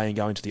Phillip Bay and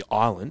going to the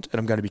island and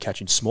I'm going to be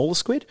catching smaller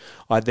squid,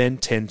 I then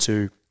tend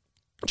to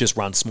just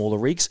run smaller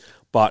rigs.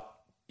 But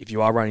if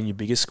you are running your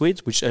bigger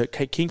squids, which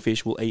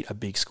kingfish will eat a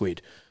big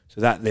squid.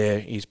 So that there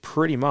is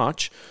pretty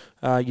much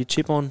your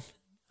tip on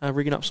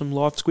rigging up some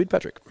live squid,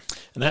 Patrick.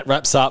 And that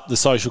wraps up the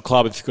Social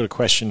Club. If you've got a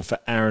question for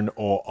Aaron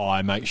or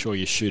I, make sure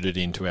you shoot it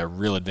into our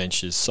Real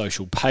Adventures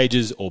social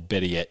pages, or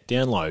better yet,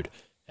 download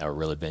our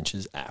Real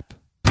Adventures app.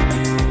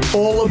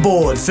 All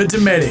aboard for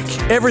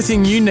Dometic.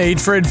 Everything you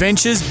need for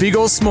adventures, big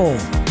or small.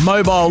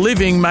 Mobile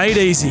living made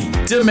easy.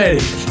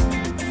 Dometic.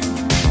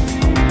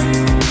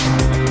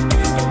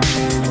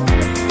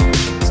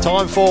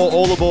 Time for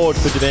All Aboard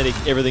for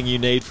Dometic. Everything you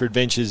need for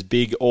adventures,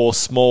 big or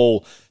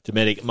small.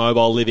 Dometic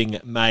Mobile Living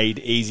Made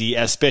Easy.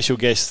 Our special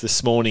guest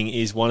this morning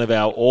is one of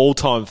our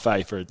all-time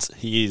favourites.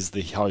 He is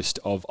the host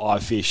of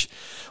iFish,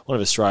 one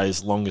of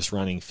Australia's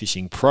longest-running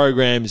fishing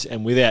programs,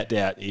 and without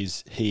doubt he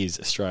is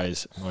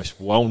Australia's most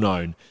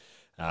well-known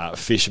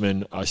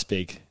fisherman. I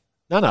speak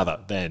none other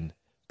than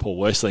Paul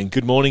Worsling.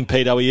 Good morning,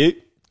 PW.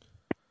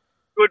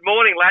 Good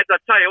morning, lads. I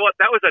tell you what,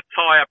 that was a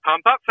tyre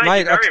pump up. Thank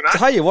you very much. I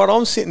tell you what,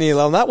 I'm sitting here,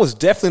 that was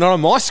definitely not on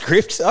my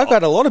script. I've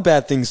got a lot of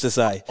bad things to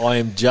say. I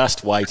am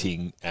just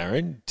waiting,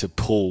 Aaron, to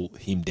pull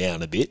him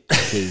down a bit,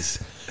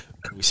 because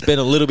we spent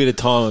a little bit of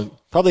time,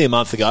 probably a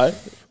month ago.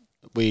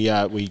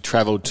 We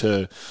travelled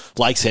to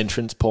Lakes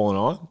Entrance, Paul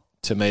and I,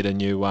 to meet a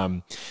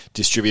new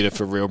distributor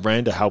for Real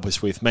Brand to help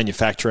us with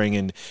manufacturing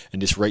and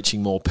just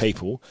reaching more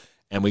people.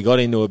 And we got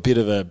into a bit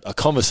of a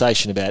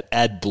conversation about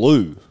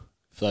AdBlue.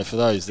 So for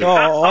those that...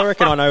 I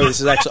reckon I know where this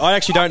is actually... I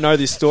actually don't know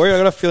this story. I've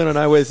got a feeling I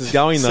know where this is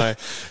going, though.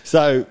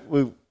 So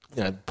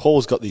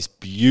Paul's got this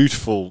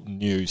beautiful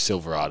new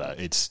Silverado.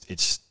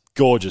 It's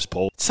gorgeous,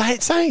 Paul. Saying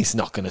it's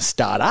not going to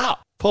start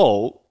up.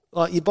 Paul,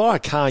 like, you buy a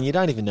car and you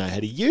don't even know how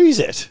to use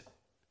it.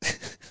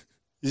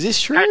 Is this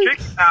true? Patrick,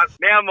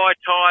 now my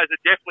tyres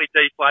are definitely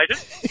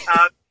deflated.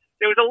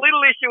 There was a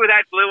little issue with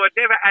AdBlue. I'd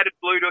never added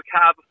blue to a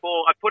car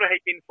before. I put a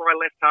heap in before I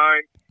left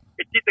home.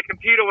 The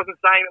computer wasn't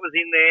saying it was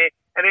in there.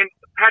 And then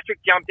Patrick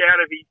jumped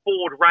out of his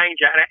Ford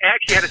Ranger and I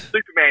actually had a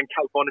Superman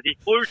cape on as he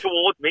flew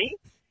towards me.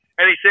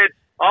 And he said,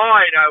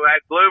 I know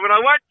AdBlue, and I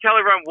won't tell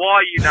everyone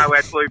why you know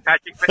AdBlue,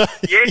 Patrick, but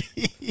yes,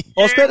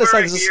 I was about to say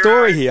there's a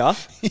story here.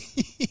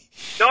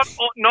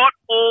 Not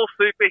all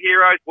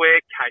superheroes wear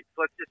capes.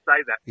 Let's just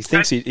say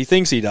that. He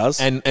thinks he does.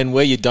 And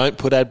where you don't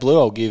put AdBlue,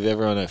 I'll give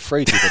everyone a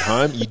free tip at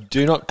home. You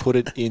do not put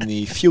it in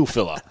the fuel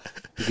filler,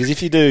 because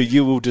if you do,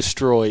 you will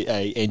destroy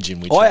a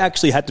engine. I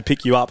actually had to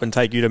pick you up and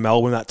take you to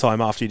Melbourne that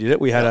time after you did it.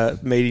 We had a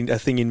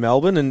thing in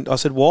Melbourne, and I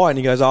said, why? And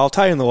he goes, I'll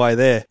tell you on the way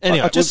there.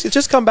 Anyway,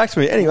 just come back to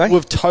me. Anyway,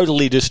 we've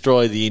totally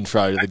destroyed the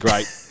intro to the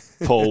great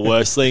Paul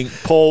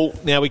Worsling. Paul,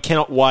 now we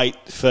cannot wait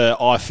for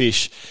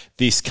iFish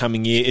this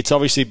coming year. It's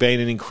obviously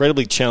been an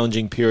incredibly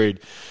challenging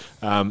period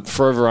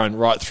for everyone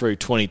right through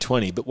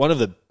 2020, but one of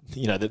the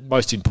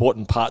most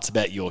important parts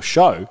about your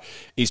show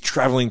is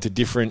travelling to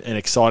different and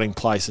exciting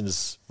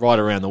places right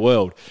around the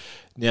world.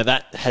 Now,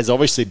 that has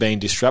obviously been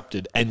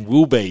disrupted and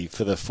will be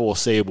for the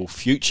foreseeable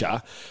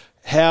future.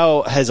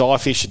 How has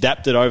iFish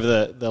adapted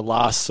over the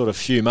last sort of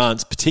few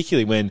months,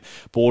 particularly when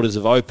borders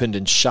have opened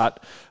and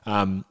shut,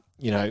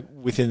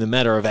 within the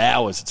matter of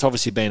hours? It's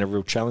obviously been a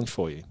real challenge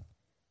for you.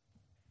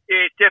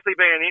 Yeah, it's definitely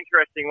been an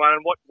interesting one.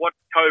 And what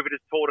COVID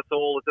has taught us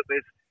all is that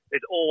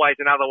there's always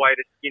another way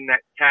to skin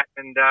that cat.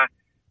 And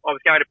I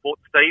was going to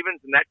Port Stephens,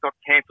 and that got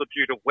cancelled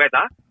due to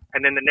weather. And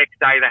then the next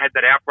day they had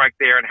that outbreak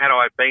there, and had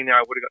I been there,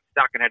 I would have got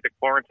stuck and had to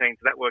quarantine,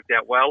 so that worked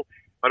out well.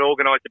 I'd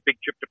organised a big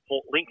trip to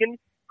Port Lincoln,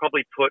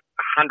 probably put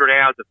 100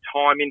 hours of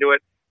time into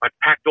it. I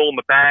packed all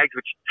my bags,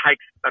 which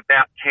takes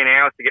about 10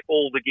 hours to get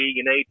all the gear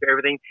you need for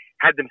everything,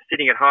 had them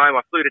sitting at home.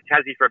 I flew to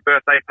Tassie for a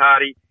birthday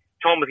party.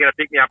 Tom was going to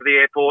pick me up at the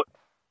airport.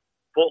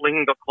 Port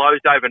Lincoln got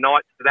closed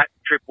overnight, so that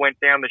trip went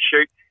down the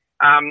chute.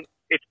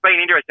 It's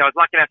been interesting. I was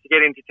lucky enough to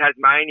get into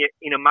Tasmania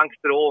in amongst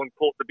it all and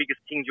caught the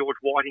biggest King George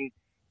whiting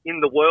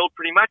in the world,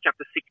 pretty much, up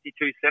to 62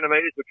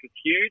 centimetres, which was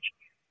huge.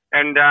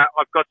 And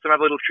I've got some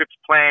other little trips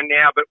planned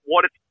now. But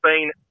what has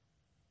been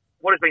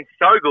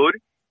so good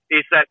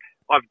is that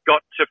I've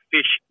got to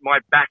fish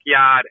my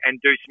backyard and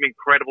do some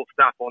incredible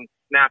stuff on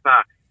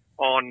snapper,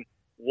 on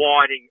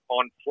whiting,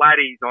 on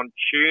flatties, on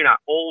tuna,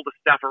 all the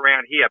stuff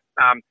around here.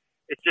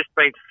 It's just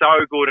been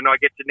so good, and I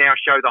get to now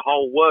show the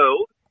whole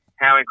world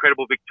how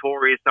incredible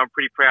Victoria is, so I'm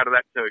pretty proud of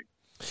that too.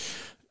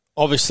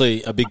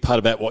 Obviously, a big part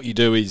about what you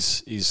do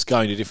is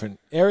going to different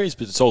areas,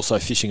 but it's also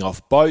fishing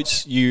off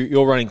boats.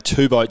 You're running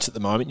two boats at the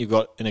moment. You've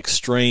got an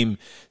Extreme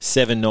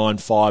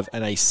 795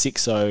 and a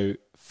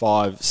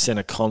 605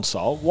 centre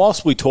console.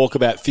 Whilst we talk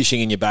about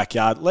fishing in your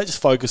backyard, let's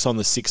focus on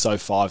the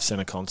 605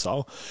 centre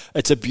console.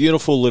 It's a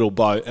beautiful little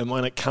boat, and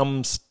when it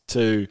comes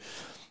to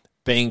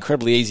being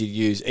incredibly easy to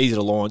use, easy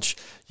to launch,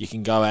 you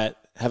can go out,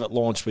 have it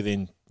launched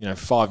within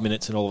 5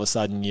 minutes, and all of a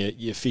sudden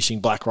you're fishing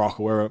Black Rock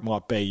or wherever it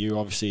might be. You're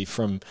obviously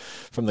from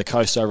the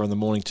coast over on the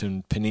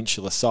Mornington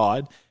Peninsula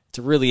side. It's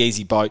a really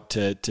easy boat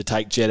to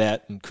take Jet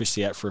out and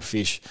Christy out for a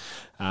fish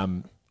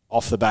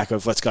off the back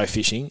of let's go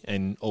fishing,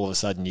 and all of a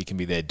sudden you can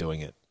be there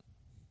doing it.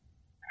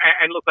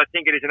 And look, I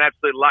think it is an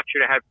absolute luxury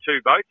to have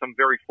two boats. I'm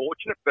very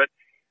fortunate. But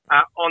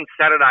on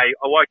Saturday,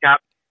 I woke up,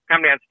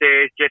 come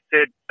downstairs, Jet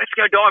said, let's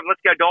go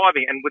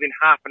diving. And within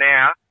half an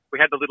hour, we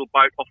had the little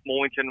boat off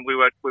Mornington. We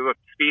were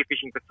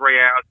spearfishing for 3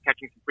 hours,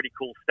 catching some pretty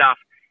cool stuff.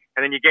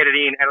 and then you get it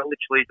in, and it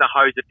literally is the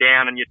hose it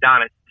down, and you're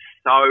done. It's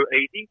so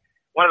easy.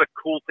 One of the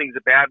cool things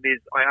about it is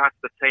I asked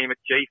the team at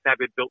GFAB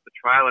who built the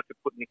trailer to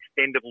put an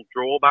extendable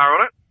drawbar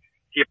on it.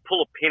 So you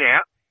pull a pin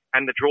out,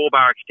 and the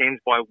drawbar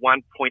extends by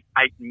 1.8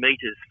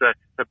 metres for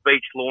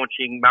beach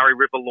launching, Murray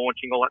River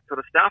launching, all that sort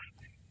of stuff.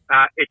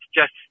 It's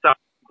just so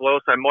cool. I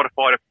also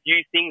modified a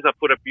few things. I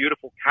put a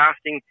beautiful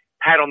casting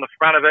pad on the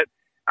front of it,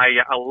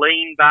 a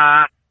lean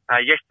bar.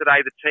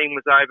 Yesterday the team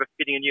was over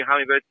fitting a new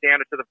Hummingbird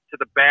sounder to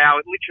the bow.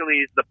 It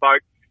literally is the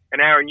boat.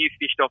 And Aaron, you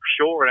fished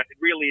offshore, and it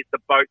really is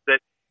the boat that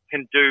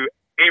can do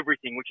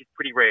everything, which is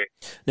pretty rare.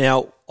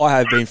 Now, I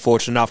have been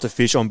fortunate enough to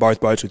fish on both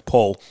boats with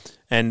Paul,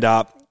 and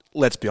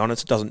let's be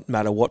honest, it doesn't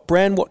matter what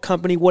brand, what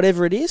company,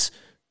 whatever it is.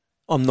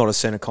 I'm not a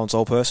centre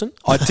console person.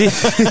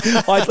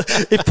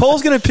 If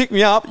Paul's going to pick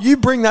me up, you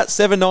bring that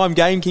 7.9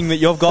 Game King that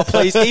you've got,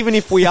 please, even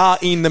if we are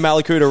in the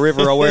Malakuta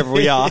River or wherever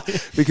we are,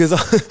 because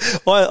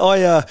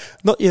I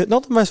not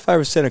the most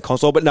favourite centre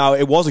console, but no,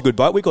 it was a good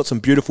boat. We got some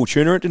beautiful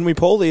tuna in it, didn't we,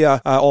 Paul? The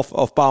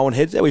off Barwon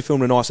Heads there. We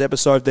filmed a nice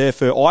episode there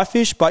for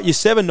iFish, but your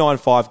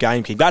 795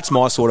 Game King, that's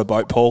my sort of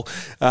boat, Paul.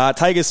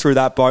 Take us through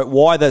that boat.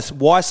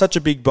 Why such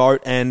a big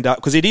boat? And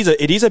because it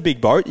is a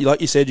big boat, like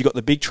you said, you've got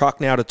the big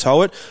truck now to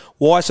tow it.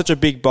 Why such a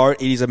big boat?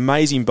 It is an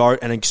amazing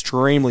boat and an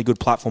extremely good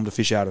platform to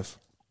fish out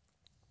of.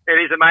 It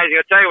is amazing.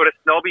 I'll tell you what a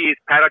snobby is,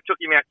 Pat. I took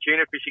him out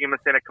tuna fishing in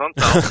the centre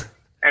console.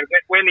 And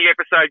when the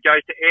episode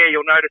goes to air,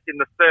 you'll notice in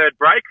the third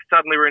break,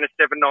 suddenly we're in a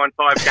 795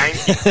 Game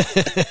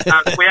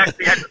King. We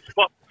actually had to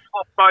swap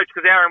boats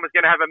because Aaron was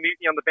going to have a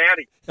mutiny on the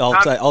Bounty.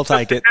 I'll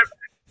take it.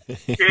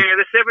 Yeah,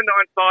 the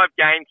 795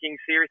 Game King,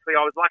 seriously,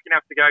 I was lucky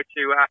enough to go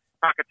to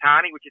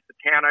Whakatane, which is the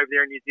town over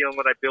there in New Zealand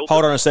where they built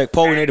Hold on a sec,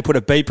 Paul, we need to put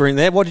a beeper in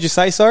there. What did you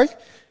say, sorry?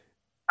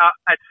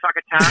 It's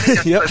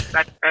Whakatane, yep.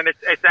 And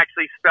it's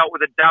actually spelt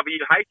with a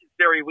WH. It's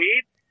very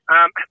weird,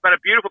 but a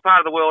beautiful part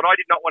of the world. I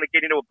did not want to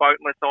get into a boat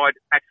unless I'd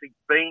actually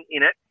been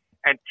in it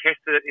and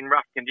tested it in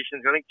rough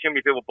conditions. I think too many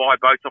people buy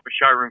boats off a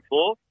showroom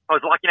floor. I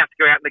was lucky enough to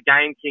go out in the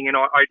Game King, and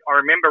I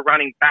remember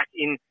running back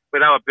in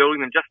where they were building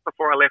them. Just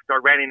before I left,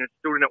 I ran in and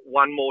stood in it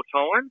one more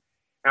time,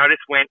 and I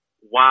just went,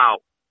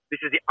 wow,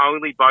 this is the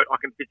only boat I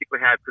can physically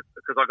have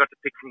because I got to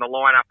pick from the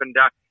lineup. And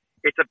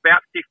it's about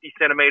 50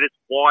 centimetres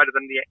wider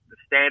than the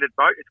standard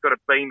boat. It's got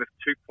a beam of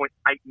 2.8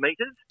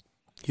 metres.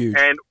 Huge.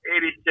 And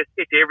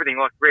it's everything.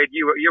 Like, Red,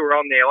 you were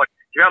on there. Like,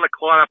 to be able to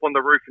climb up on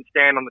the roof and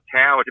stand on the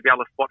tower, to be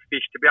able to spot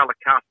fish, to be able to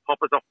cast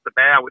poppers off the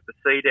bow with the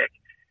sea deck.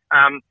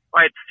 I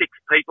had 6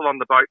 people on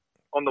the boat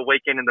on the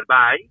weekend in the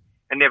bay,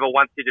 and never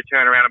once did you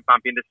turn around and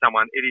bump into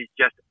someone. It is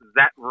just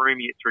that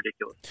roomy, it's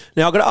ridiculous.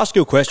 Now, I've got to ask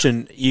you a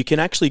question. You can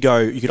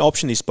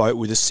option this boat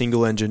with a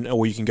single engine,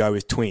 or you can go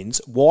with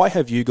twins. Why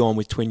have you gone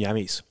with twin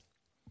yammies?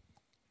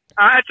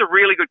 That's a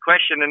really good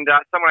question, and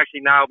someone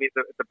actually nailed me at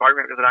the boat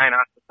ramp the other day and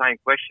asked the same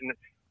question.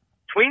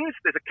 Twins,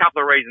 there's a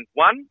couple of reasons.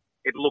 One,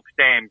 it looks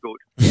damn good.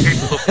 It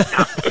looks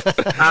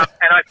tough.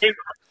 And I think,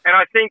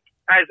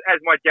 as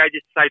my dad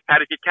used to say,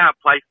 Pat, if you can't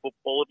play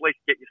football, at least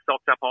get your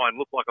socks up high and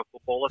look like a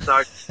footballer. So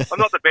I'm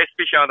not the best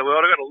fisher in the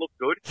world. I've got to look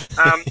good.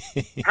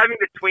 Having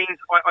the twins,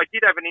 I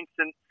did have an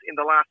instance in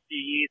the last few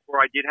years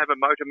where I did have a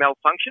motor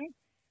malfunction.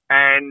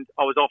 And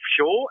I was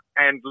offshore,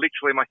 and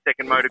literally my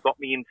second motor got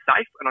me in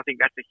safe, and I think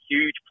that's a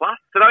huge plus.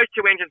 So those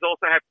two engines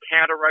also have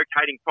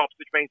counter-rotating props,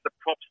 which means the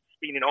props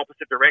spin in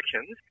opposite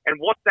directions. And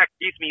what that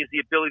gives me is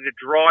the ability to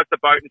drive the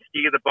boat and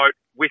steer the boat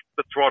with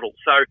the throttle.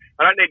 So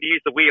I don't need to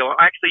use the wheel.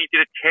 I actually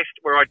did a test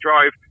where I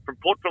drove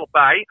from Port Phillip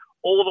Bay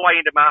all the way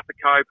into Martha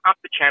Cove, up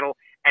the channel,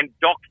 and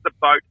docked the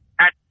boat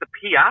at the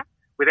pier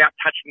without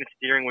touching the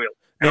steering wheel.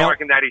 And I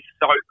reckon that is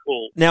so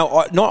cool.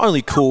 Now, not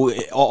only cool,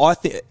 I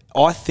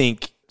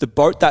think the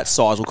boat that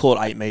size, we'll call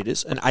it 8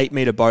 metres, an 8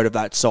 metre boat of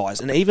that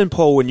size. And even,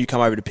 Paul, when you come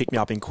over to pick me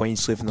up in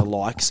Queenscliff and the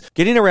likes,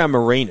 getting around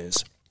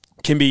marinas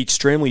can be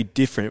extremely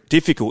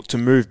difficult to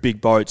move big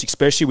boats,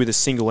 especially with a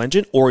single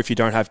engine or if you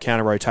don't have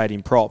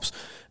counter-rotating props.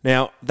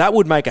 Now, that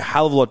would make a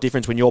hell of a lot of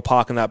difference when you're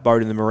parking that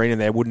boat in the marina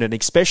there, wouldn't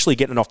it? Especially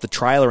getting it off the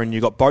trailer and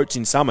you've got boats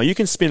in summer. You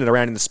can spin it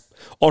around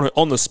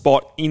on the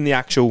spot in the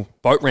actual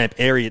boat ramp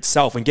area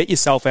itself and get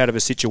yourself out of a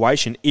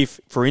situation if,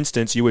 for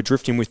instance, you were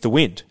drifting with the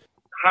wind.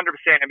 100%,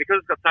 and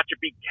because it's got such a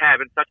big cab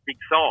and such big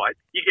size,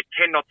 you get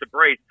 10 knots of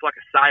breeze. It's like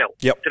a sail.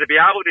 Yep. So to be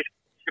able to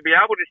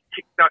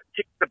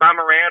tick the bum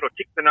around or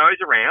tick the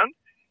nose around,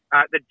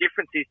 the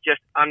difference is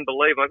just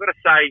unbelievable. I've got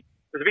to say,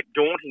 it was a bit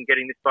daunting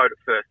getting this boat at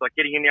first, like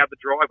getting in out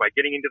the driveway,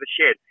 getting into the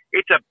shed.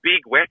 It's a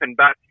big weapon,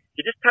 but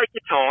you just take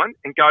your time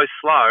and go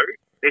slow.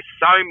 There's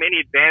so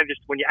many advantages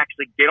when you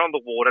actually get on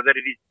the water that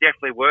it is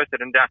definitely worth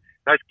it. And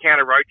those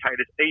counter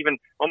rotators, even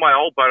on my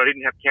old boat, I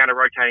didn't have counter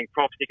rotating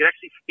props. You could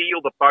actually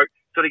feel the boat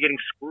sort of getting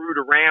screwed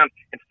around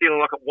and feeling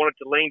like it wanted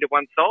to lean to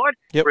one side.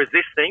 Yep. Whereas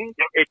this thing,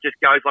 it just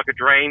goes like a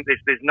dream.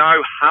 There's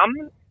no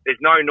hum.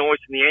 There's no noise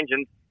from the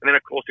engines. And then,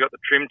 of course, we've got the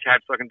trim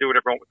tab, so I can do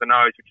whatever I want with the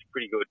nose, which is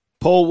pretty good.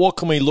 Paul, what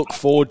can we look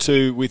forward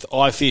to with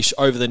iFish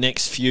over the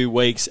next few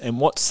weeks, and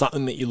what's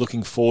something that you're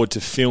looking forward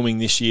to filming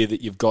this year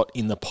that you've got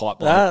in the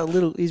pipeline?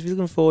 He's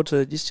looking forward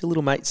to just your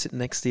little mate sitting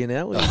next to you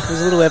now.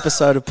 There's a little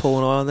episode of Paul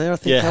and I on there, I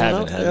think, coming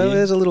up.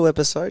 There's a little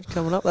episode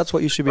coming up. That's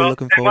what you should be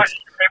looking forward to.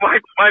 It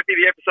might be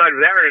the episode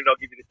with Aaron, and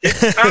I'll give you the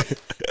tip.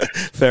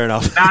 Fair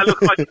enough. Look,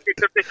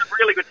 it's a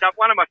really good stuff.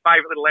 One of my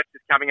favourite little eps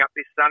is coming up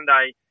this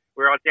Sunday,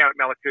 where I was down at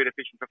Malakuta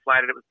fishing for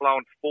flathead. It was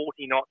blowing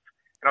 40 knots,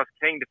 and I was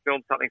keen to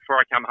film something before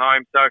I come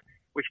home. So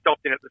we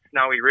stopped in at the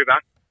Snowy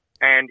River,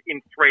 and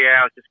in 3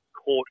 hours just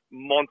caught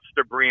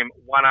monster bream,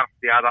 one after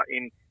the other,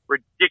 in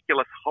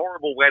ridiculous,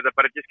 horrible weather.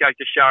 But it just goes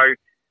to show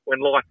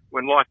when life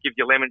gives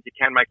you lemons, you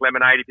can make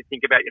lemonade if you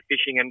think about your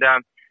fishing. And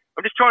I'm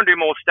just trying to do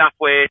more stuff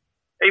where,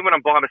 even when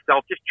I'm by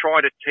myself, just try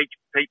to teach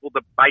people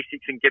the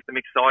basics and get them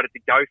excited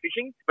to go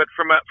fishing. But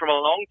from a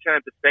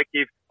long-term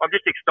perspective, I'm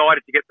just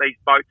excited to get these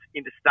boats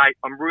interstate.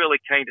 I'm really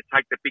keen to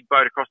take the big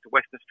boat across to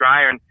Western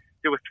Australia and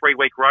do a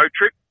 3-week road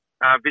trip,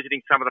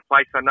 visiting some of the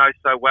places I know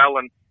so well,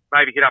 and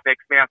maybe hit up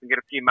Exmouth and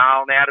get a few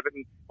marlin out of it,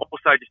 and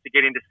also just to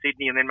get into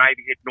Sydney and then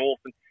maybe head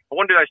north. And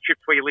I want to do those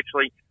trips where you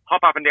literally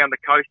hop up and down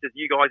the coast, as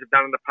you guys have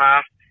done in the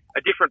past,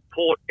 a different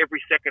port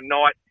every second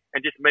night,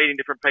 and just meeting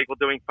different people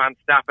doing fun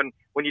stuff. And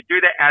when you do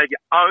that out of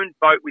your own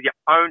boat with your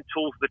own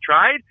tools of the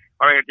trade,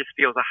 I reckon it just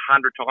feels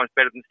 100 times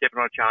better than stepping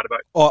on a charter boat.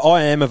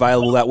 I am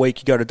available that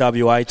week. You go to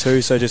WA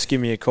too, so just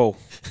give me a call.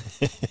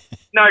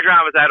 No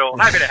dramas at all.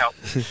 Happy to help.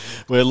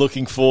 We're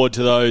looking forward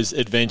to those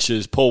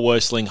adventures. Paul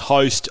Worsling,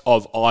 host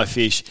of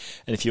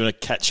iFish. And if you want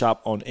to catch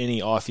up on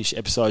any iFish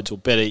episodes, or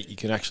better, you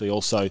can actually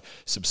also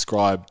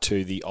subscribe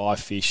to the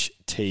iFish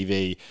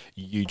TV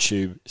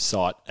YouTube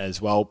site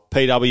as well.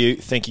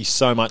 PW, thank you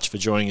so much for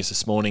joining us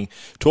this morning,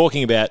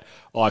 talking about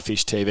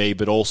iFish TV,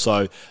 but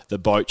also the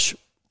boats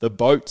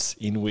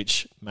in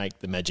which make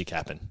the magic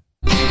happen.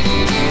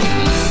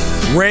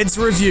 Reds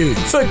Review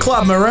for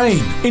Club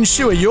Marine.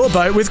 Insure your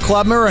boat with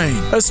Club Marine,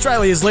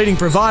 Australia's leading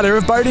provider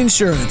of boat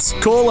insurance.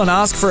 Call and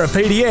ask for a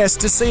PDS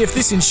to see if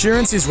this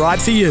insurance is right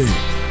for you.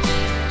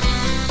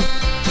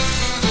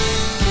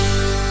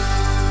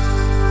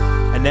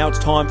 And now it's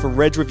time for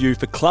Reds Review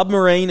for Club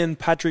Marine. And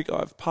Patrick,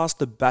 I've passed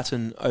the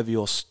baton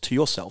over to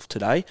yourself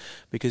today,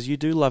 because you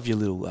do love your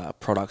little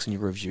products and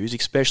your reviews,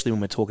 especially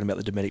when we're talking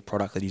about the Dometic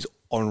product that is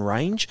on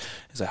range.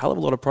 There's a hell of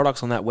a lot of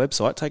products on that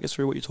website. Take us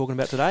through what you're talking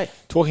about today.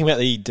 Talking about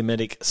the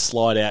Dometic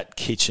slide-out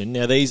kitchen.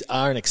 Now, these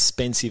are an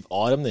expensive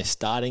item. They're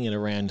starting at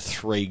around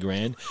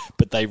 $3,000,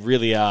 but they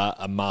really are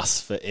a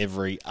must for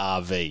every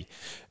RV.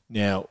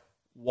 Now,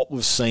 what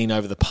we've seen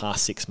over the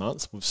past 6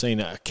 months, we've seen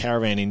a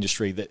caravan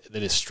industry that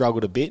has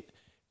struggled a bit,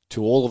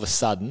 to all of a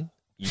sudden,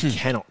 you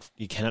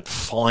cannot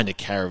find a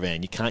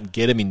caravan. You can't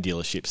get them in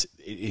dealerships.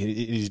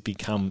 It has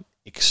become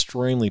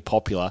extremely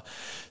popular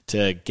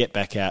to get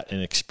back out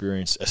and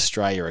experience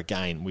Australia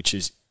again, which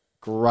is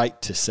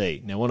great to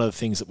see. Now, one of the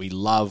things that we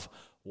love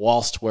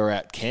whilst we're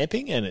out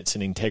camping, and it's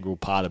an integral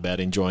part about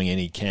enjoying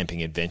any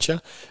camping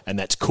adventure, and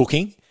that's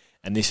cooking.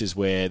 And this is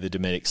where the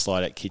Dometic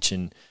slide-out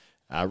kitchen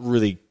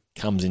really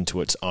comes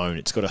into its own.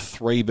 It's got a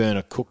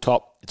 3-burner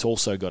cooktop. It's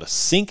also got a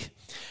sink,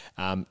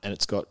 and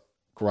it's got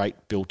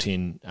great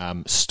built-in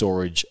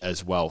storage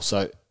as well.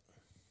 So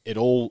it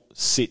all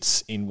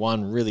sits in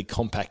one really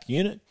compact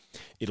unit.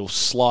 It'll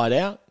slide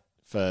out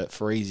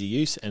for easy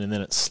use, and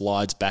then it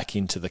slides back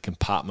into the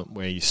compartment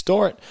where you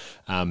store it,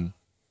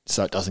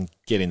 so it doesn't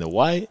get in the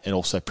way, and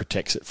also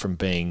protects it from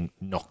being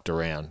knocked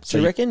around. So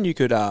you reckon you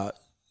could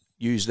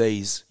use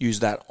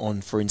that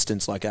on, for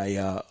instance, like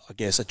a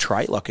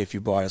tray, like if you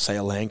buy, say,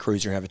 a Land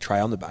Cruiser and have a tray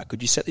on the back,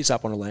 could you set this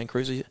up on a Land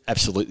Cruiser?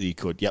 Absolutely, you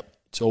could. Yep.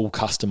 It's all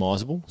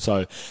customizable.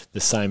 So for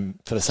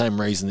the same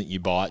reason that you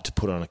buy it to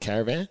put on a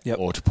caravan,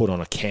 or to put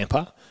on a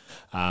camper,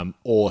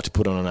 or to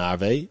put on an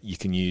RV, you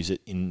can use it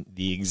in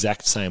the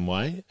exact same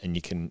way, and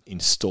you can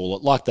install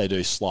it like they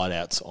do slide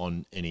outs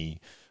on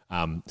any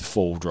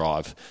full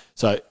drive.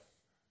 So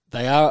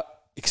they are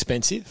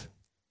expensive,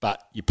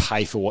 but you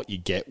pay for what you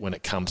get when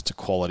it comes to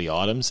quality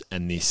items,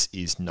 and this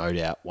is no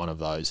doubt one of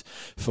those.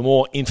 For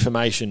more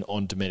information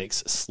on Dometic's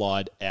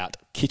slide out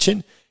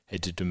kitchen,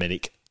 head to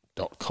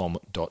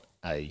dometic.com.au.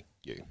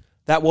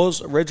 That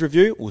was Reds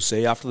Review. We'll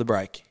see you after the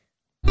break.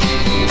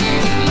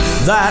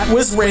 That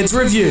was Reds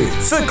Review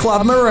for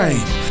Club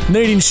Marine.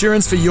 Need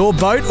insurance for your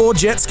boat or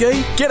jet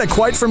ski? Get a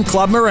quote from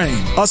Club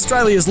Marine,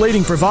 Australia's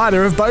leading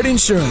provider of boat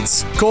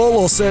insurance. Call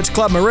or search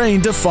Club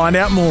Marine to find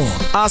out more.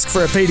 Ask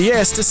for a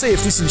PDS to see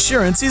if this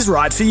insurance is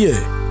right for you.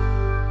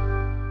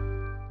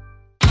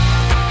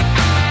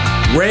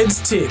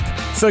 Reds Tip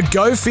for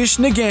Go Fish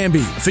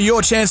Nagambie. For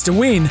your chance to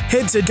win,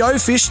 head to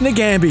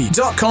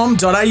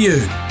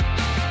gofishnagambie.com.au.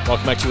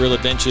 Welcome back to Real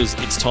Adventures.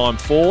 It's time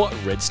for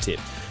Reds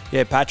Tip.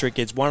 Yeah, Patrick,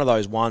 it's one of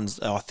those ones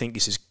I think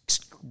this is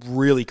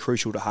really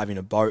crucial to have in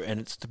a boat, and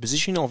it's the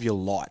position of your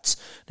lights.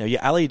 Now, your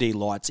LED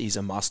lights is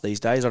a must these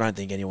days. I don't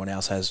think anyone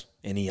else has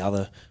any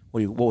other...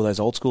 What were those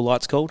old school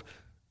lights called?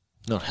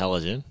 Not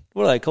halogen.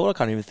 What are they called? I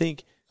can't even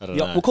think. I don't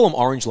know. We'll call them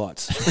orange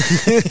lights.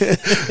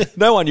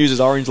 No one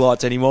uses orange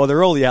lights anymore.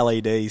 They're all the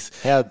LEDs.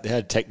 How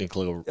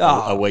technical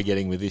are we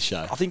getting with this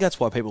show? I think that's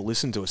why people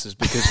listen to us, is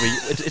because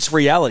it's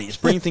reality. It's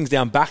bringing things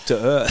down back to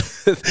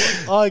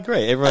earth. I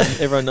agree.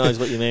 Everyone knows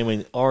what you mean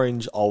when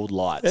orange old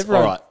lights.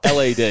 All right,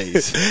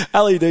 LEDs.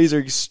 LEDs are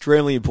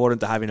extremely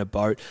important to have in a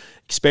boat,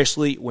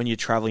 especially when you're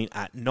travelling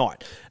at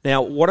night.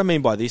 Now, what I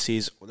mean by this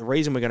is, the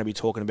reason we're going to be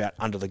talking about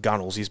under the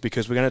gunnels is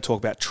because we're going to talk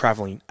about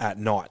travelling at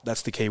night.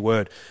 That's the key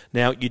word.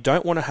 Now, you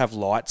don't want to have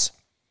lights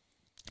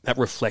that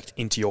reflect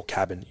into your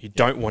cabin. You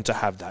don't want to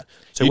have that.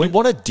 So you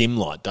want a dim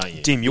light, don't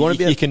you? Dim. You want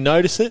to be. You can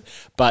notice it,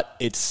 but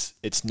it's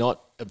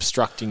not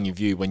obstructing your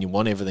view when you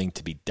want everything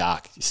to be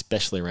dark,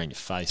 especially around your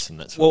face and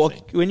that sort of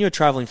thing. When you're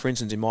travelling, for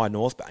instance, in my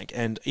North Bank,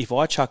 and if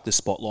I chuck the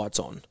spotlights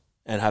on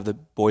and have the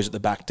boys at the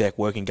back deck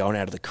working, going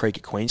out of the creek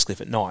at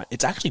Queenscliff at night,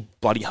 it's actually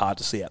bloody hard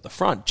to see out the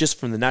front, just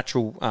from the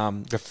natural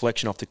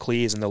reflection off the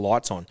clears and the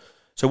lights on.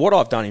 So what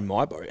I've done in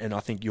my boat, and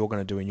I think you're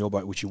going to do in your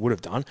boat, which you would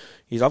have done,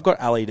 is I've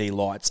got LED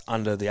lights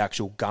under the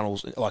actual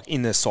gunnels, like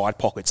in the side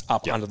pockets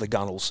up under the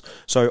gunnels.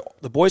 So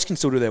the boys can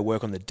still do their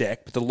work on the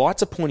deck, but the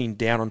lights are pointing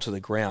down onto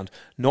the ground,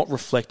 not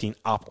reflecting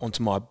up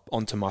onto my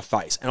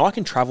face. And I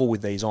can travel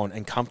with these on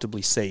and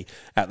comfortably see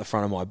at the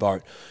front of my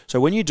boat. So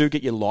when you do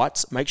get your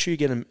lights, make sure you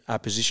get them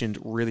positioned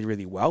really,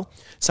 really well.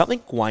 Something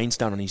Wayne's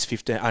done on his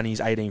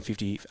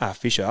 1850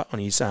 Fisher, on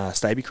his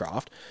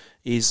Stabicraft,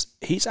 is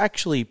he's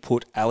actually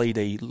put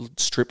LED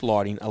strip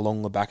lighting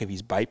along the back of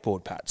his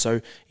baitboard pad. So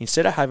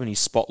instead of having his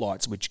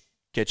spotlights, which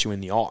get you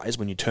in the eyes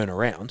when you turn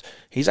around,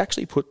 he's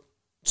actually put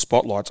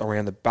spotlights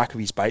around the back of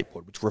his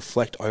baitboard, which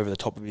reflect over the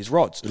top of his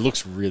rods. It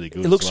looks really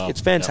good.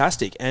 It's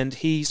fantastic, and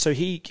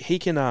he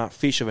can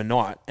fish of a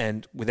night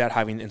and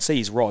see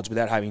his rods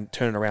without having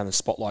turning around the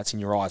spotlights in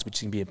your eyes,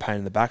 which can be a pain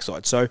in the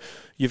backside. So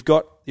you've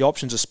got the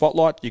options of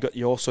spotlight. You've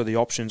got also the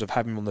options of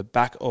having them on the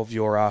back of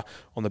your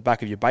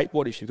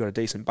baitboard if you've got a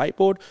decent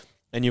baitboard.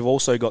 And you've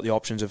also got the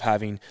options of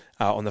having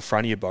on the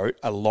front of your boat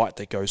a light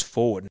that goes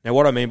forward. Now,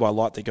 what I mean by a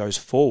light that goes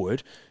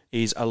forward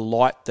is a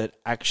light that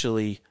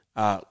actually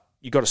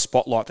you've got a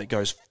spotlight that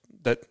goes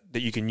that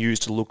you can use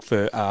to look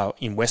for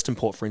in Western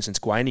Port, for instance,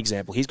 Gwayne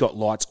example. He's got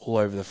lights all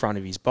over the front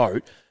of his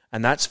boat,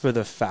 and that's for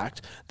the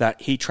fact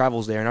that he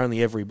travels there and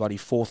only everybody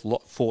fourth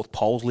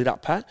pole's lit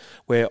up, Pat,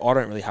 where I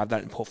don't really have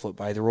that in Port Phillip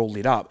Bay. They're all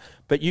lit up.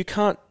 But you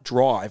can't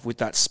drive with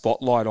that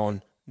spotlight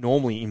on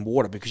normally in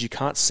water because you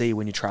can't see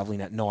when you're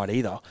travelling at night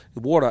either. The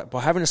water,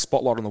 by having a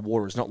spotlight on the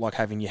water, is not like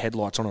having your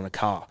headlights on a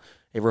car.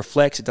 It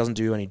reflects, it doesn't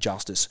do any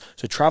justice.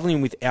 So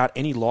travelling without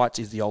any lights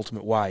is the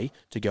ultimate way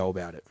to go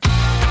about it.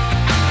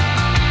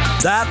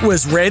 That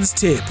was Red's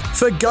tip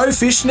for Go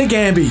Fish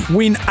Nagambie.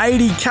 Win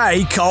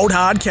 $80K cold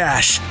hard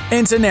cash.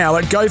 Enter now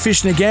at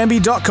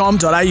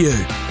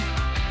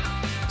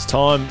gofishnagambie.com.au. It's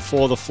time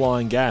for the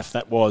flying gaff.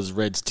 That was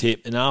Red's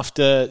tip. And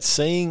after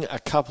seeing a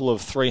couple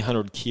of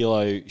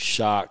 300-kilo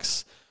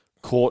sharks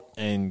caught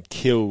and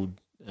killed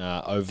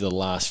over the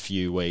last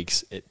few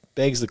weeks, it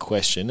begs the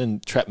question,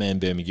 and Trapman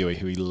Bermagui,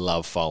 who we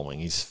love following,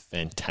 he's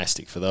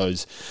fantastic. For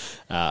those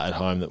at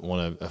home that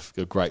want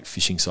a great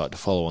fishing site to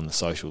follow on the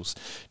socials,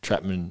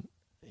 Trapman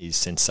is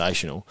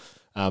sensational.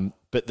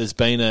 But there's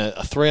been a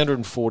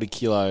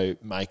 340-kilo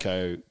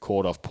mako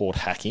caught off Port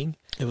Hacking.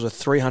 There was a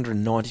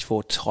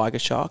 394 tiger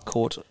shark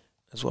caught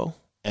as well.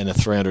 And a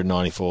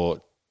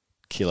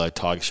 394-kilo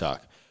tiger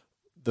shark.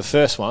 The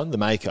first one, the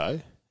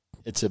mako,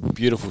 it's a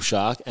beautiful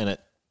shark, and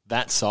at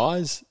that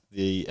size,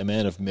 the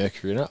amount of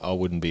mercury in it, I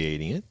wouldn't be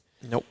eating it.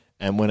 Nope.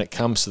 And when it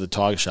comes to the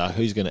tiger shark,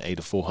 who's going to eat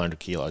a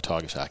 400-kilo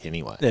tiger shark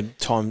anyway? Then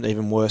time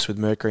even worse with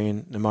mercury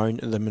and the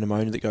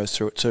pneumonia that goes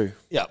through it too.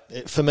 Yeah,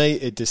 for me,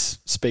 it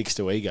just speaks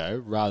to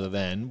ego rather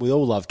than we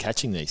all love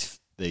catching these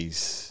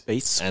beasts,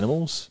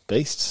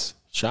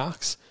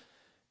 sharks.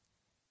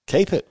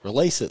 Keep it,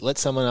 release it, let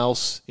someone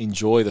else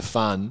enjoy the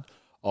fun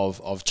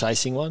of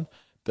chasing one,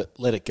 but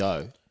let it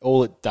go.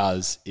 All it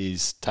does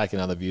is take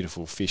another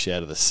beautiful fish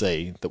out of the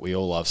sea that we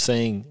all love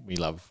seeing, we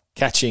love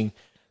catching,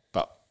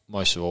 but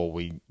most of all,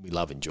 we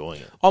love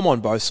enjoying it. I'm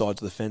on both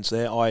sides of the fence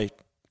there. I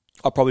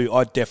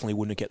definitely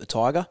wouldn't have kept the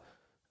tiger,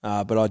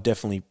 but I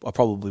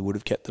probably would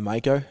have kept the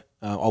mako.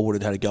 I would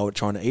have had a go at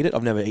trying to eat it.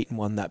 I've never eaten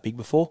one that big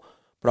before,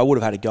 but I would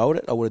have had a go at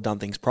it. I would have done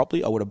things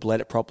properly. I would have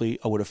bled it properly.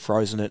 I would have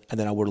frozen it, and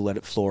then I would have let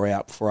it thaw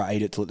out before I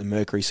ate it to let the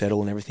mercury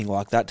settle and everything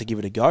like that to give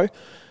it a go.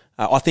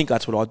 I think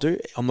that's what I'd do.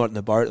 I'm not in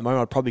the boat at the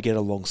moment. I'd probably get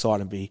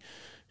alongside and be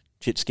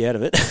shit scared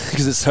of it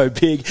because it's so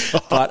big.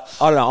 But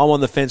I don't know. I'm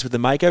on the fence with the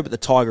mako, but the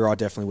tiger I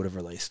definitely would have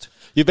released.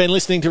 You've been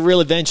listening to Real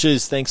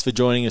Adventures. Thanks for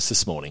joining us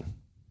this morning.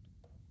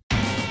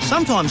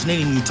 Sometimes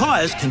needing new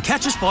tyres can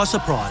catch us by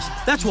surprise.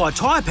 That's why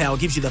Tyre Power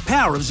gives you the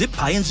power of Zip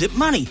Pay and Zip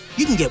Money.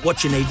 You can get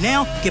what you need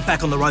now, get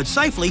back on the road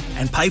safely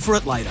and pay for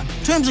it later.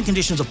 Terms and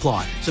conditions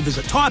apply. So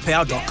visit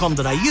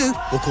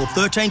tyrepower.com.au or call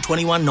 13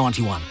 21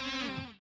 91.